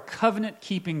covenant. You are a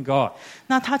covenant-keeping God.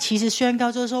 那他其实宣告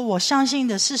就是说，我相信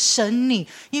的是神你，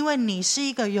因为你是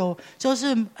一个有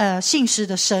信实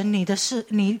的神，你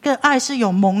的爱是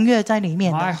有盟约在里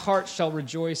面 My 的。 heart shall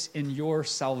rejoice in your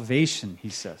salvation,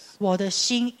 he says. 我的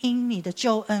心因你的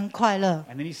救恩快乐。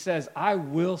 And then he says, I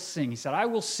will sing. He said, I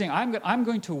will sing. I'm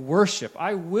going to worship.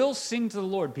 I will sing to the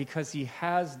Lord because he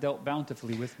has dealt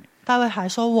bountifully with me. 大卫还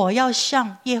说：“我要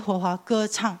向耶和华歌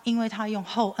唱，因为他用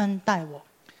厚恩待我。”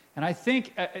 And I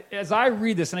think, as I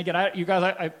read this, and again, you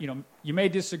guys, you may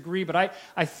disagree, but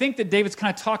I think that David's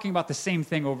kind of talking about the same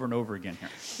thing over and over again here.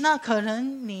 那可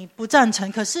能你不赞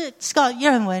成，可是 Scott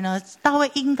认为呢，大卫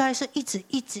应该是一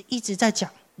直在讲。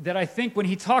 That I think when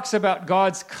he talks about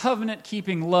God's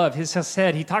covenant-keeping love, his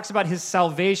chesed, he talks about his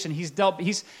salvation.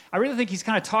 I really think he's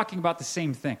kind of talking about the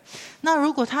same thing. 那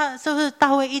如果他就是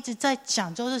大卫一直在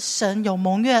讲，就是神有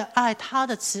盟约爱，他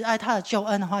的慈爱，他的救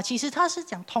恩的话，其实他是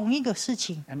讲同一个事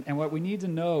情。 And what we need to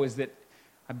know is that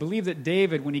I believe that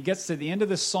David, when he gets to the end of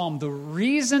the psalm, the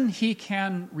reason he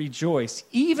can rejoice,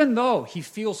 even though he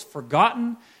feels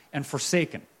forgotten and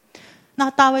forsaken, 那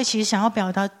大卫其实想要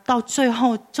表达到最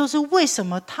后，就是为什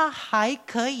么他还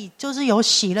可以，就是有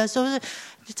喜乐，就是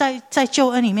在救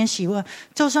恩里面喜乐，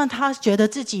就算他觉得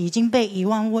自己已经被遗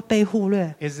忘、被忽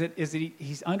略。is that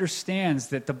he understands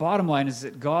that the bottom line is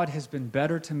that God has been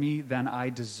better to me than I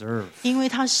deserve. 因为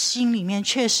他心里面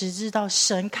确实知道，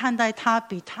神看待他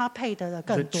比他配得的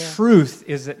更 The 多。 truth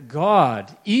is that God,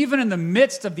 even in the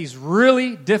midst of these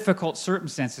really difficult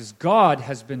circumstances, God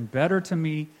has been better to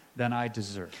me than I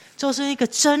deserve. 就是一个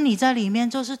真理在里面，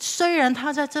就是虽然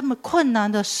他在这么困难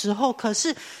的时候，可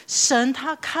是神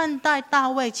他看待大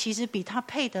卫其实比他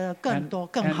配得的更多、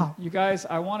更好。 you guys,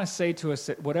 I want to say to us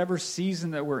that whatever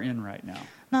season that we're in right now,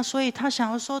 那所以他想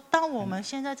要说，当我们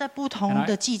现在在不同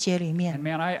的季节里 and 面，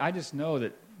 man, I just know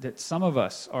that some of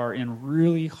us are in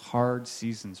really hard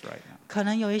seasons right now. 可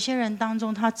能有一些人当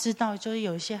中，他知道就是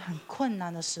有一些很困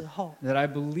难的时候。 That I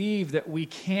believe that we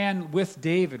can, with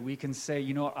David, we can say,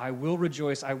 you know what, I will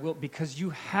rejoice, I will, because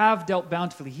you have dealt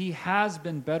bountifully. He has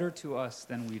been better to us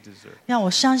than we deserve. 让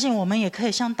我相信，我们也可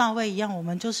以像大卫一样，我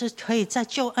们就是可以在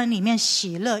救恩里面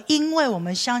喜乐，因为我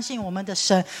们相信我们的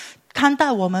神看待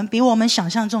我们比我们想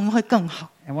象中会更好。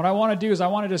 And what I want to do is I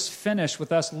want to just finish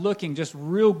with us looking just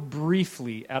real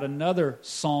briefly at another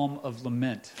psalm of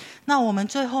lament. 那我们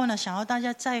最后呢，想要大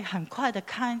家再很快的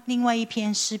看另外一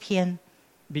篇诗篇，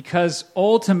 Because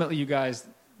ultimately, you guys,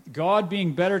 God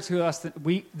being better to us,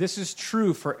 this is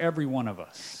true for every one of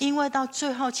us. 因为到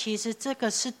最后，其实这个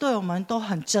是对我们都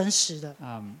很真实的。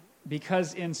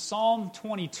 Because in Psalm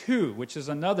 22, which is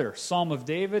another Psalm of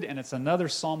David, and it's another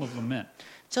Psalm of lament,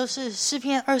 就是诗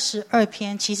篇22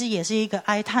篇，其实也是一个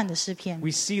哀叹的诗篇。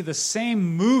 we see the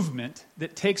same movement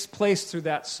that takes place through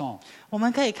that psalm. 我们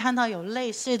可以看到有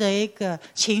类似的一个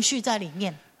情绪在里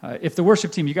面。 If the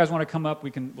worship team, you guys want to come up,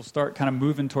 we'll start kind of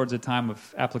moving towards a time of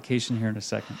application here in a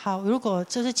second. 好，如果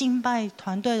这是敬拜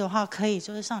团队的话，可以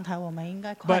就是上台，我们应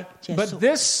该快 But 结束。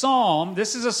 this psalm,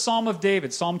 this is a psalm of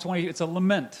David, Psalm 20, it's a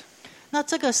lament. 那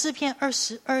这个诗篇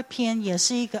22篇也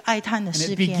是一个哀叹的 And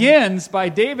诗 it 篇。 begins by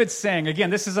David saying, again,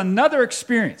 this is another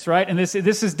experience, right? And this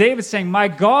is David saying, my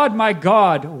God,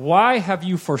 why have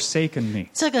you forsaken me?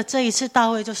 这一次大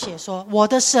卫就写说：“我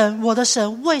的神，我的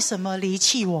神，为什么离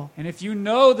弃我？” And if you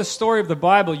know the story of the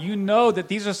Bible, you know that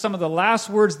these are some of the last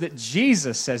words that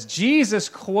Jesus says. Jesus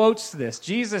quotes this.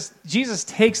 Jesus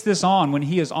takes this on when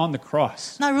he is on the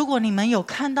cross. 那如果你们有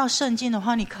看到圣经的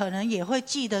话，你可能也会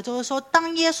记得，就是说，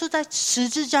当耶稣在十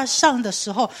字架上的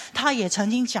时候，他也曾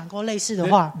经讲过类似的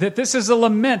话。 That this is a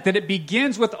lament, that it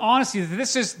begins with honesty. That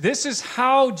this is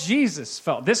how Jesus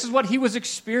felt. This is what he was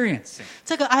experiencing.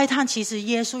 这个哀叹其实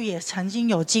耶稣也曾经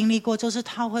有经历过，就是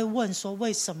他会问说：“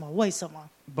为什么？为什么？”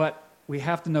 But we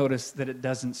have to notice that it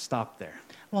doesn't stop there.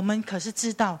 我们可是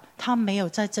知道，他没有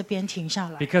在这边停下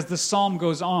来， Because the psalm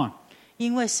goes on.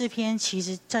 因为诗篇其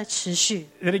实在持续。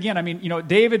 That again, I mean,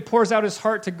 David pours out his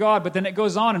heart to God, but then it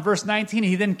goes on in verse 19.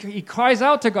 He cries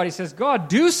out to God. He says, God,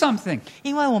 do something.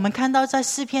 因为我们看到在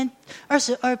诗篇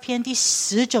22篇第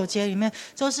19节里面，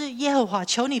就是耶和华，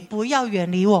求你不要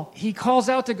远离我。 He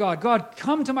calls out to God, God,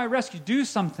 come to my rescue, do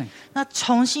something. 那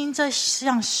重新再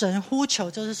向神呼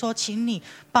求，就是说，请你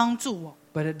帮助我。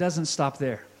 But it doesn't stop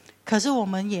there. 可是我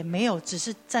们也没有只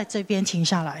是在这边停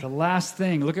下来 The，last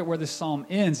thing, look at where this psalm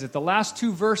ends, at the last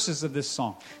two verses of this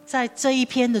psalm. 在这一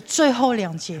篇的最后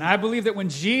2节 And，I believe that when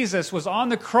Jesus was on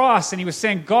the cross and he was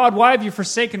saying, God, why have you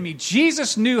forsaken me?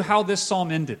 Jesus knew how this psalm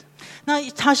ended. 那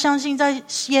他相信在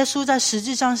耶稣在十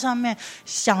字架上面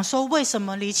想说为什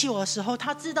么离弃我的时候，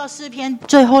他知道诗篇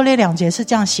最后那2节是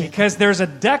这样写的， Because there's a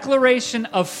declaration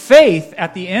of faith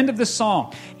at the end of the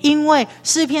psalm. 因为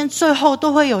诗篇最后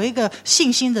都会有一个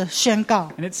信心的宣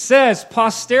告。 And it says,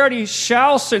 posterity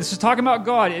shall serve. This is talking about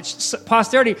God.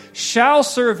 Posterity shall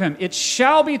serve him. It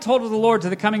shall be told of the Lord to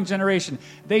the coming generation.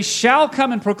 They shall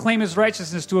come and proclaim his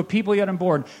righteousness to a people yet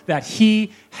unborn, that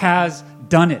he has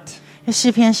done it.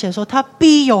 诗篇写说，他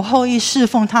必有后裔侍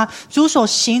奉他，主所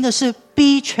行的事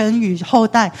必传与后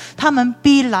代，他们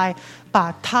必来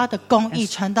把他的公义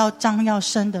传到将要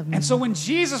生的民。 And so when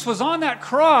Jesus was on that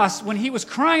cross, when he was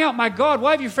crying out, my God,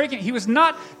 why have you forsaken me? He was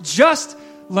not just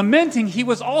lamenting, he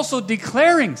was also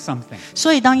declaring something.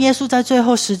 所以当耶稣在最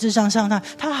后十字架上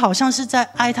他好像是在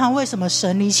哀叹为什么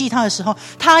神离弃他的时候，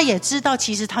他也知道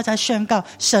其实他在宣告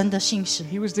神的信实。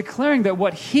 He was declaring that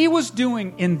what he was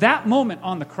doing in that moment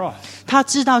on the cross. 他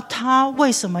知道他为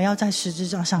什么要在十字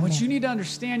架上 What you 面。 need to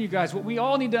understand, you guys, what we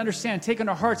all need to understand, take in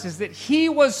our hearts, is that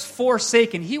he was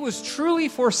forsaken. He was truly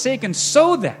forsaken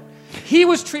so that He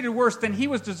was treated worse than he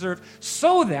was deserved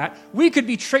so that we could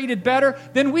be treated better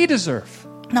than we deserve.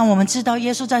 那我们知道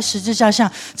耶稣在十字架上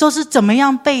就是怎么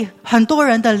样被很多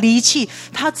人的离弃，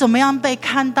他怎么样被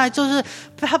看待，就是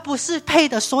他不是配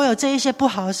的所有这一些不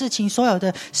好的事情，所有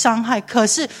的伤害，可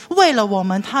是为了我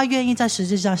们，他愿意在十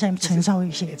字架上承受一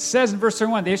些。 It says in verse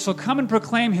 31, they shall come and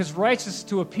proclaim his righteousness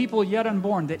to a people yet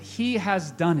unborn, that he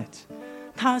has done it.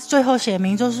 他最后写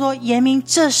明就是说，言明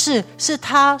这事是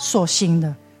他所行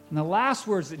的。 And the last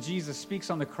words that Jesus speaks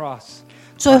on the cross,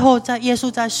 最后在耶稣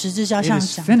在十字架 it 上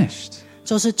is 讲， finished.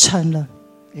 就是成了。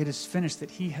 It is finished, that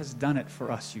he has done it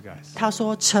for us, you guys. 他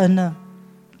说成了，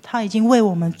他已经为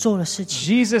我们做了事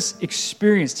情。 Jesus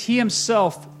experienced, he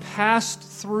himself passed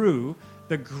through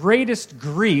the greatest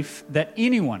grief that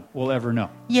anyone will ever know.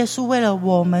 耶稣为了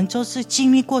我们，就是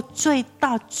经历过最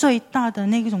大的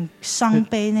那种伤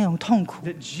悲、那种痛苦。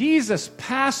 That Jesus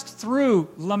passed through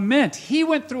lament. He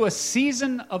went through a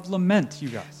season of lament,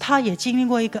 you guys, 他也经历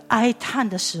过一个哀叹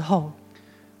的时候，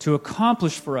 to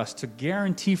accomplish for us, to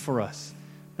guarantee for us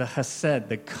the chesed,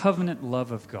 the covenant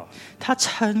love of God. 他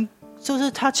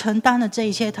承担了这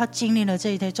一切，他经历了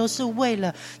这一切，就是为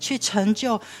了去成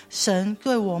就神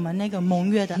对我们那个蒙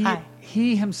约的爱。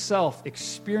 He himself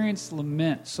experienced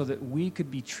lament so that we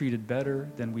could be treated better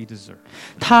than we deserve.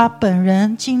 他本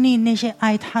人经历那些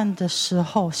哀叹的时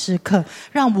刻，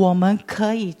让我们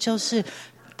可以就是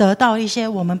得到一些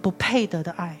我们不配得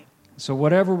的爱。 So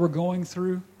whatever we're going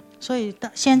through, 所以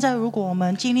现在如果我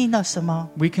们经历了什么，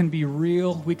 we can be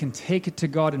real, we can take it to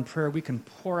God in prayer, we can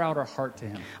pour out our heart to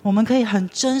him. 我们可以很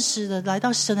真实的来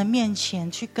到神的面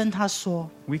前去跟他说，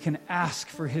 We can ask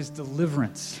for his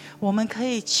deliverance. 我们可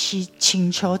以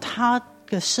请求他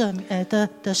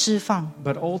的释放。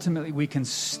 But ultimately, we can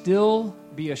still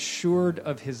be assured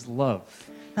of his love.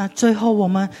 那最后我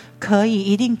们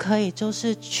一定可以就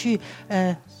是去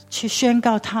宣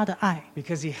告他的爱，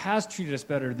 Because he has treated us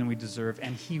better than we deserve,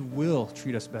 and he will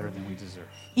treat us better than we deserve.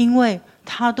 因为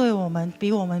他对我们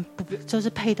比我们就是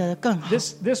配得的更好。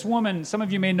 This woman, some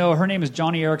of you may know, her name is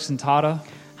Johnny Erickson Tata.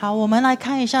 好，我们来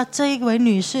看一下这一位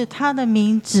女士，她的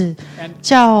名字 And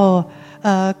叫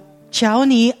乔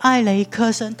尼·艾雷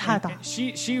克森·塔达。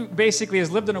 she basically has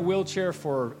lived in a wheelchair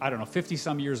for, I don't know, 50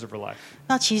 some years of her life.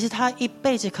 那其实她一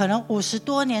辈子可能50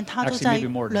多年，她都 Actually, 在 maybe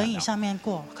more than that 轮椅 now. 上面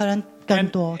过，可能更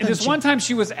多 And 更 this 久 one。time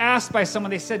she was asked by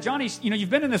someone, they said, Johnny, you've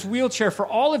been in this wheelchair for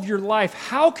all of your life.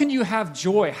 How can you have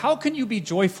joy? How can you be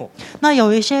joyful? 那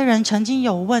有一些人曾经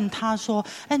有问她说：“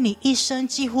哎，你一生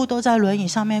几乎都在轮椅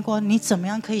上面过，你怎么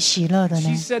样可以喜乐的呢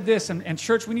She said this, and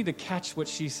church, we need to catch what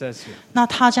she says here.？” 那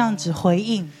她这样子回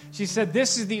应 She said,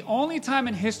 this is the only time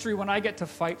in history when I get to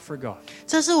fight for God.：“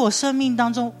 这是我生命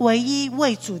当中唯一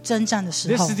为主征战的时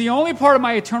This 候， is the only part of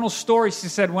my eternal story," she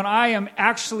said, "when I am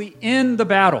actually in the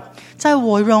battle. 在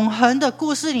我永恒的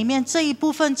故事里面，这一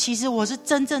部分其实我是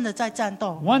真正的在战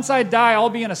斗。 Once I die, I'll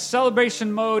be in a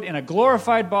celebration mode, in a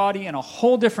glorified body, in a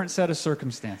whole different set of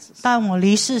circumstances." 当我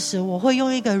离世时，我会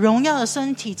用一个荣耀的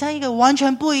身体，在一个完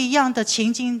全不一样的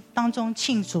情境当中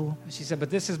庆祝。 She said, "But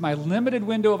this is my limited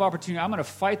window of opportunity. I'm going to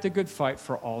fight the good fight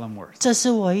for all I'm worth." 这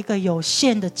是我一个有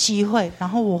限的机会，然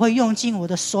后我会用尽我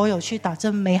的所有去打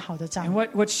这美好的仗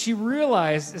And。what she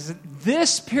realized is that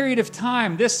this period of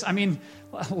time,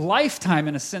 a lifetime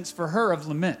in a sense for her of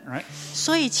lament, right?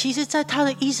 所以，其实，在他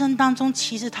的一生当中，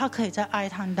其实他可以在哀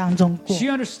叹当中过。 She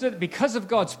understood because of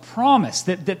God's promise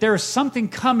that there is something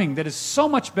coming that is so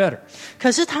much better.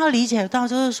 可是他理解到，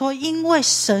就是说，因为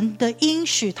神的应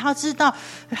许，他知道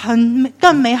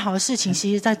更美好的事情，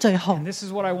其实在最后 And。this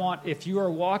is what I want. If you are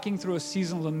walking through a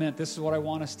season of lament, this is what I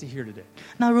want us to hear today.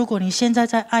 那如果你现在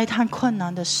在哀叹困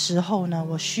难的时候呢，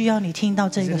我需要你听到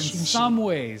这 That 个 in 讯息。 some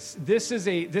ways, this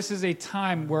is a time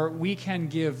where we can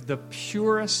give the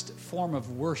purest form of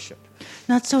worship.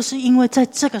 那就是因为在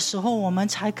这个时候，我们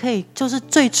才可以就是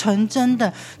最纯真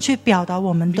的去表达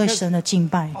我们对神的敬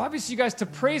拜。 Obviously, you guys, to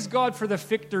praise God for the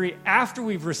victory after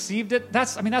we've received it,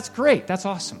 that's great. That's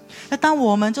awesome. 那当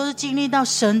我们就是经历到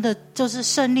神的就是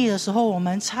胜利的时候，我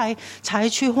们才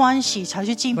去欢喜，才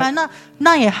去敬拜，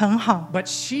那也很好。 But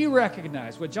she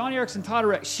recognized, what Johnny Erickson taught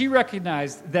her, she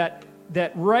recognized that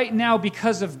right now,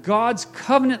 because of God's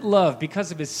covenant love,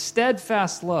 because of his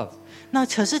steadfast love, 那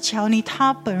可是乔尼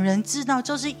他本人知道，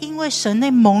就是因为神那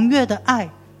蒙悦的爱，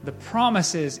 the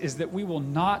promise is that we will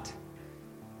not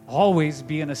always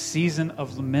be in a season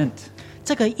of lament.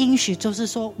 这个应许就是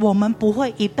说，我们不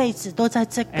会一辈子都在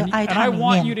这个 And 哀 I 叹里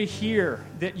want you 面。 to hear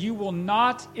that you will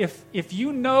not, if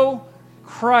you know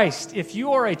Christ, if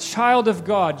you are a child of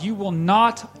God, you will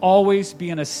not always be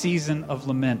in a season of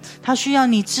lament. 他需要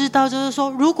你知道，就是说，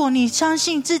如果你相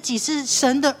信自己是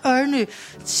神的儿女，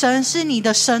神是你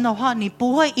的神的话，你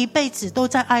不会一辈子都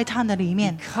在哀叹的里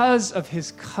面。Because of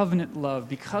his covenant love,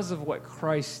 because of what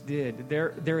Christ did,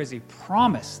 there is a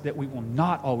promise that we will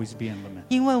not always be in lament.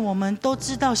 因为我们都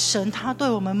知道神他对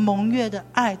我们蒙悦的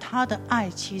爱，他的爱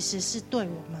其实是对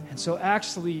我们。And so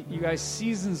actually, you guys,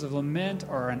 seasons of lament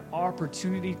are an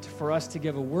opportunity for us to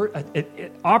give a word,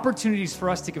 opportunities for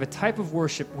us to give a type of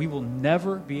worship we will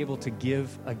never be able to give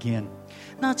again.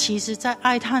 那其实在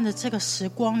哀叹的这个时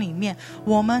光里面，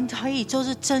我们可以就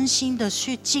是真心的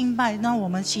去敬拜，那我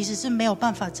们其实是没有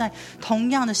办法在同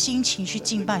样的心情去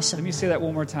敬拜神。 Let me say that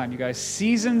one more time, you guys.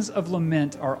 Seasons of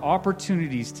lament are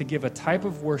opportunities to give a type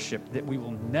of worship that we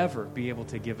will never be able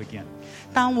to give again.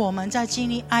 当我们在经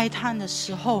历哀叹的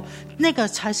时候，那个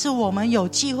才是我们有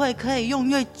机会可以用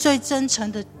最真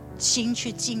诚的心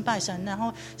去敬拜神，然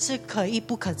后是可一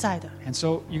不可再的。 And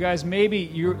so, you guys, maybe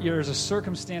there's a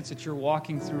circumstance that you're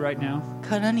walking through right now,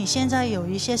 可能你现在有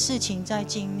一些事情在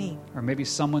经历， or maybe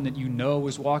someone that you know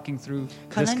is walking through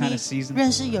可 this 能 kind 你 of season.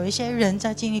 认识有一些人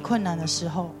在经历困难的时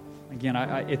候， Again,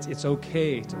 it's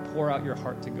okay to pour out your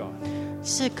heart to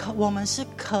God. 我们是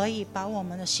可以把我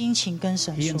们的心情跟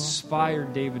神 He 说。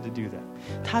 inspired David to do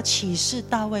that, 他启示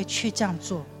大卫去这样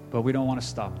做， but we don't want to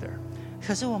stop there.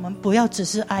 可是我们不要只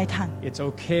是哀叹， It's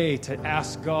okay to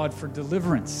ask God for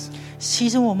deliverance. 其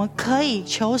实我们可以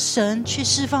求神去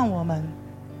释放我们。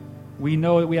 We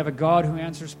know that we have a God who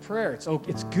answers prayer.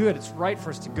 It's good. It's right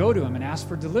for us to go to Him and ask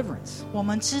for deliverance. 我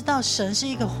们知道神是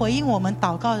一个回应我们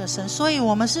祷告的神，所以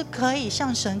我们是可以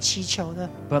向神祈求的。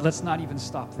 But let's not even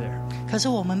stop there. 可是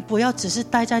我们不要只是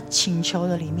待在请求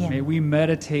的里面， May we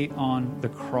meditate on the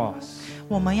cross.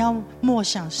 我们要默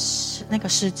想那个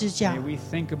十字架 May，we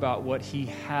think about what He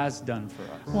has done for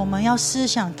us. 我们要思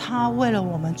想他为了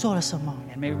我们做了什么。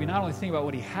 And may we not only think about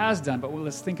what He has done, but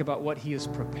let's think about what He is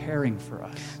preparing for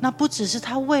us. 那不只是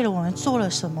他为了我们做了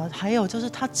什么，还有就是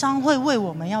他将会为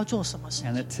我们要做什么事。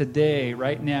 And that today,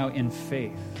 right now, in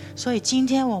faith, 所以今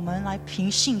天我们来凭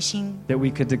信心， that we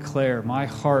could declare, my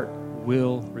heart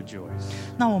will rejoice.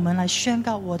 那我们来宣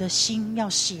告我的心要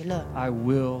喜乐， I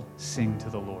will sing to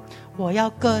the Lord. 我要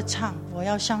歌唱，我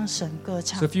要向神歌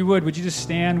唱 So。if you would you just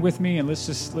stand with me and let's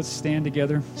stand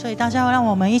together. 所以大家让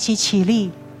我们一起起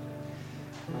立。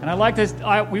 And I'd like to,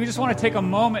 we just want to take a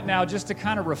moment now just to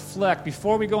kind of reflect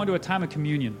before we go into a time of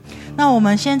communion. 那我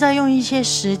们现在用一些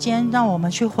时间，让我们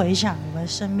去回想我们的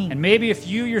生命 And。maybe if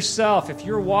you yourself, if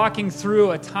you're walking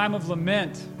through a time of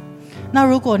lament, 那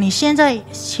如果你现在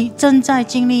正在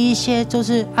经历一些就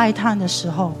是哀叹的时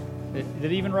候， that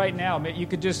even right now, you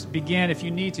could just begin, if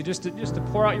you need to, just to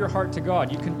pour out your heart to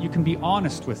God. You can be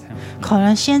honest with Him. 可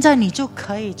能现在你就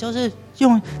可以就是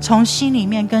从心里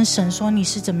面跟神说你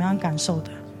是怎么样感受的。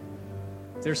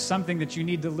 If there's something that you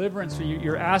need deliverance, or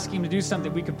you're asking Him to do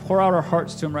something, we could pour out our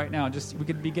hearts to Him right now. We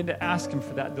could begin to ask Him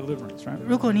for that deliverance, right?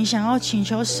 如果你想要请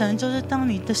求神，就是当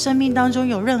你的生命当中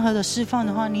有任何的释放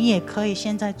的话，你也可以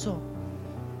现在做。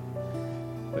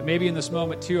 But maybe in this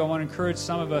moment too, I want to encourage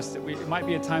some of us that it might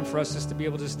be a time for us just to be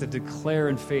able just to declare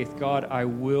in faith, God, I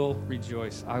will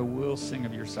rejoice. I will sing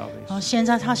of your 然后 salvation. 现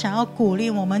在他想要鼓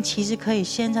励我们，其实可以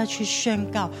现在去宣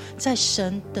告，在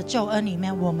神的救恩里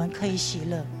面，我们可以喜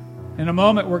乐。 In a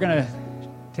moment, we're going to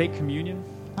take communion.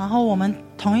 然后我们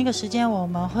同一个时间，我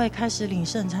们会开始领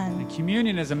圣餐。 And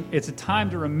communion it's a time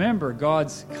to remember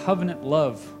God's covenant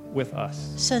love with us.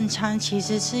 圣餐其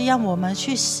实是让我们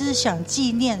去思想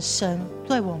纪念神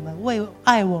对我们为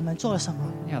爱我们做了什么。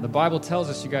 Yeah, the Bible tells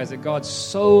us, you guys, that God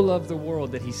so loved the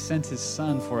world that He sent His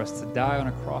Son for us to die on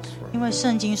a cross for us. 因为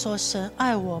圣经说神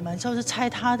爱我们，就是差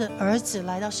他的儿子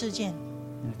来到世界。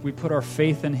 And if we put our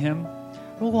faith in Him,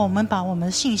 如果我们把我们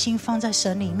的信心放在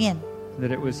神里面， that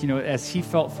it was, as He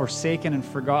felt forsaken and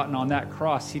forgotten on that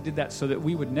cross, He did that so that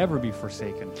we would never be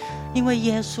forsaken. 因为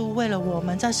耶稣为了我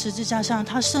们在十字架上，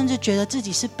他甚至觉得自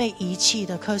己是被遗弃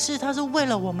的，可是他是为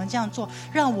了我们这样做，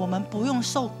让我们不用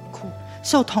受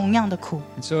同样的苦。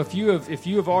 And so if you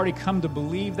have already come to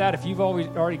believe that, if you've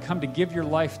already come to give your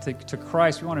life to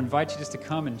Christ, we want to invite you just to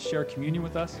come and share communion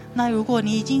with us. 那如果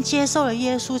你已经接受了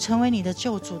耶稣成为你的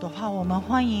救主的话，我们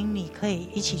欢迎你可以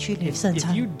一起去领圣 If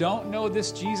餐 you。don't know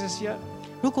this Jesus yet,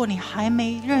 如果你还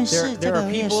没认识这 there are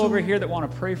个耶 people over 稣， here that want to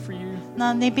pray for you.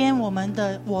 那边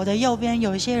我的右边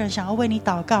有一些人想要为你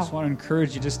祷 I 告 just，want to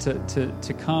encourage you just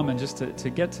to come and just to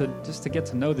get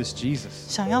to know this Jesus.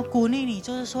 想要鼓励你，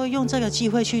就是说用这个机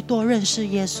会去多认识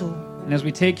耶稣。 And as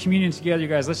we take communion together, you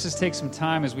guys, let's just take some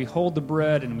time as we hold the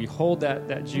bread and we hold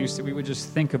that juice that we would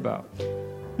just think about.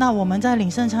 那我们在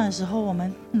领圣餐的时候，我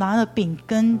们拿了饼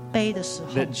跟杯的时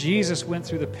候， that Jesus went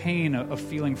through the pain of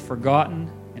feeling forgotten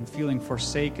and feeling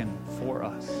forsaken for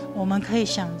us. 我们可以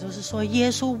想，就是说，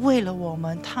耶稣为了我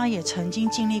们，他也曾经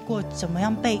经历过怎么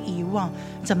样被遗忘，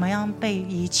怎么样被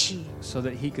遗弃， So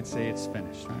that he could say it's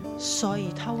finished, right? 所以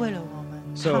他为了我们。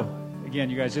 So again,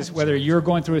 you guys, just whether you're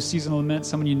going through a season of lament,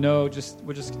 someone you know,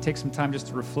 we'll just take some time just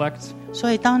to reflect.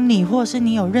 所以，当你或是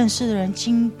你有认识的人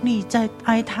经历在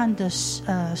哀叹的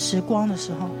时光的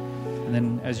时候， And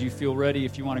then as you feel ready,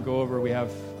 if you want to go over, we have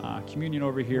communion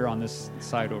over here on this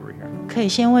side over here. 可以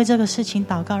先为这个事情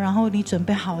祷告，然后你准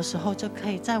备好的时候，就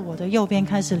可以在我的右边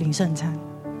开始领圣餐。